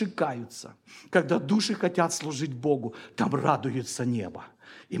души каются, когда души хотят служить Богу. Там радуется небо.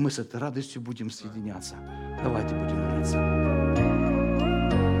 И мы с этой радостью будем соединяться. Давайте будем молиться.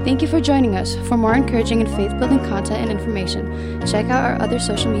 Thank you for joining us. For more encouraging and faith-building content and information, check out our other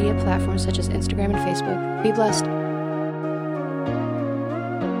social media platforms such as Instagram and Facebook. Be blessed.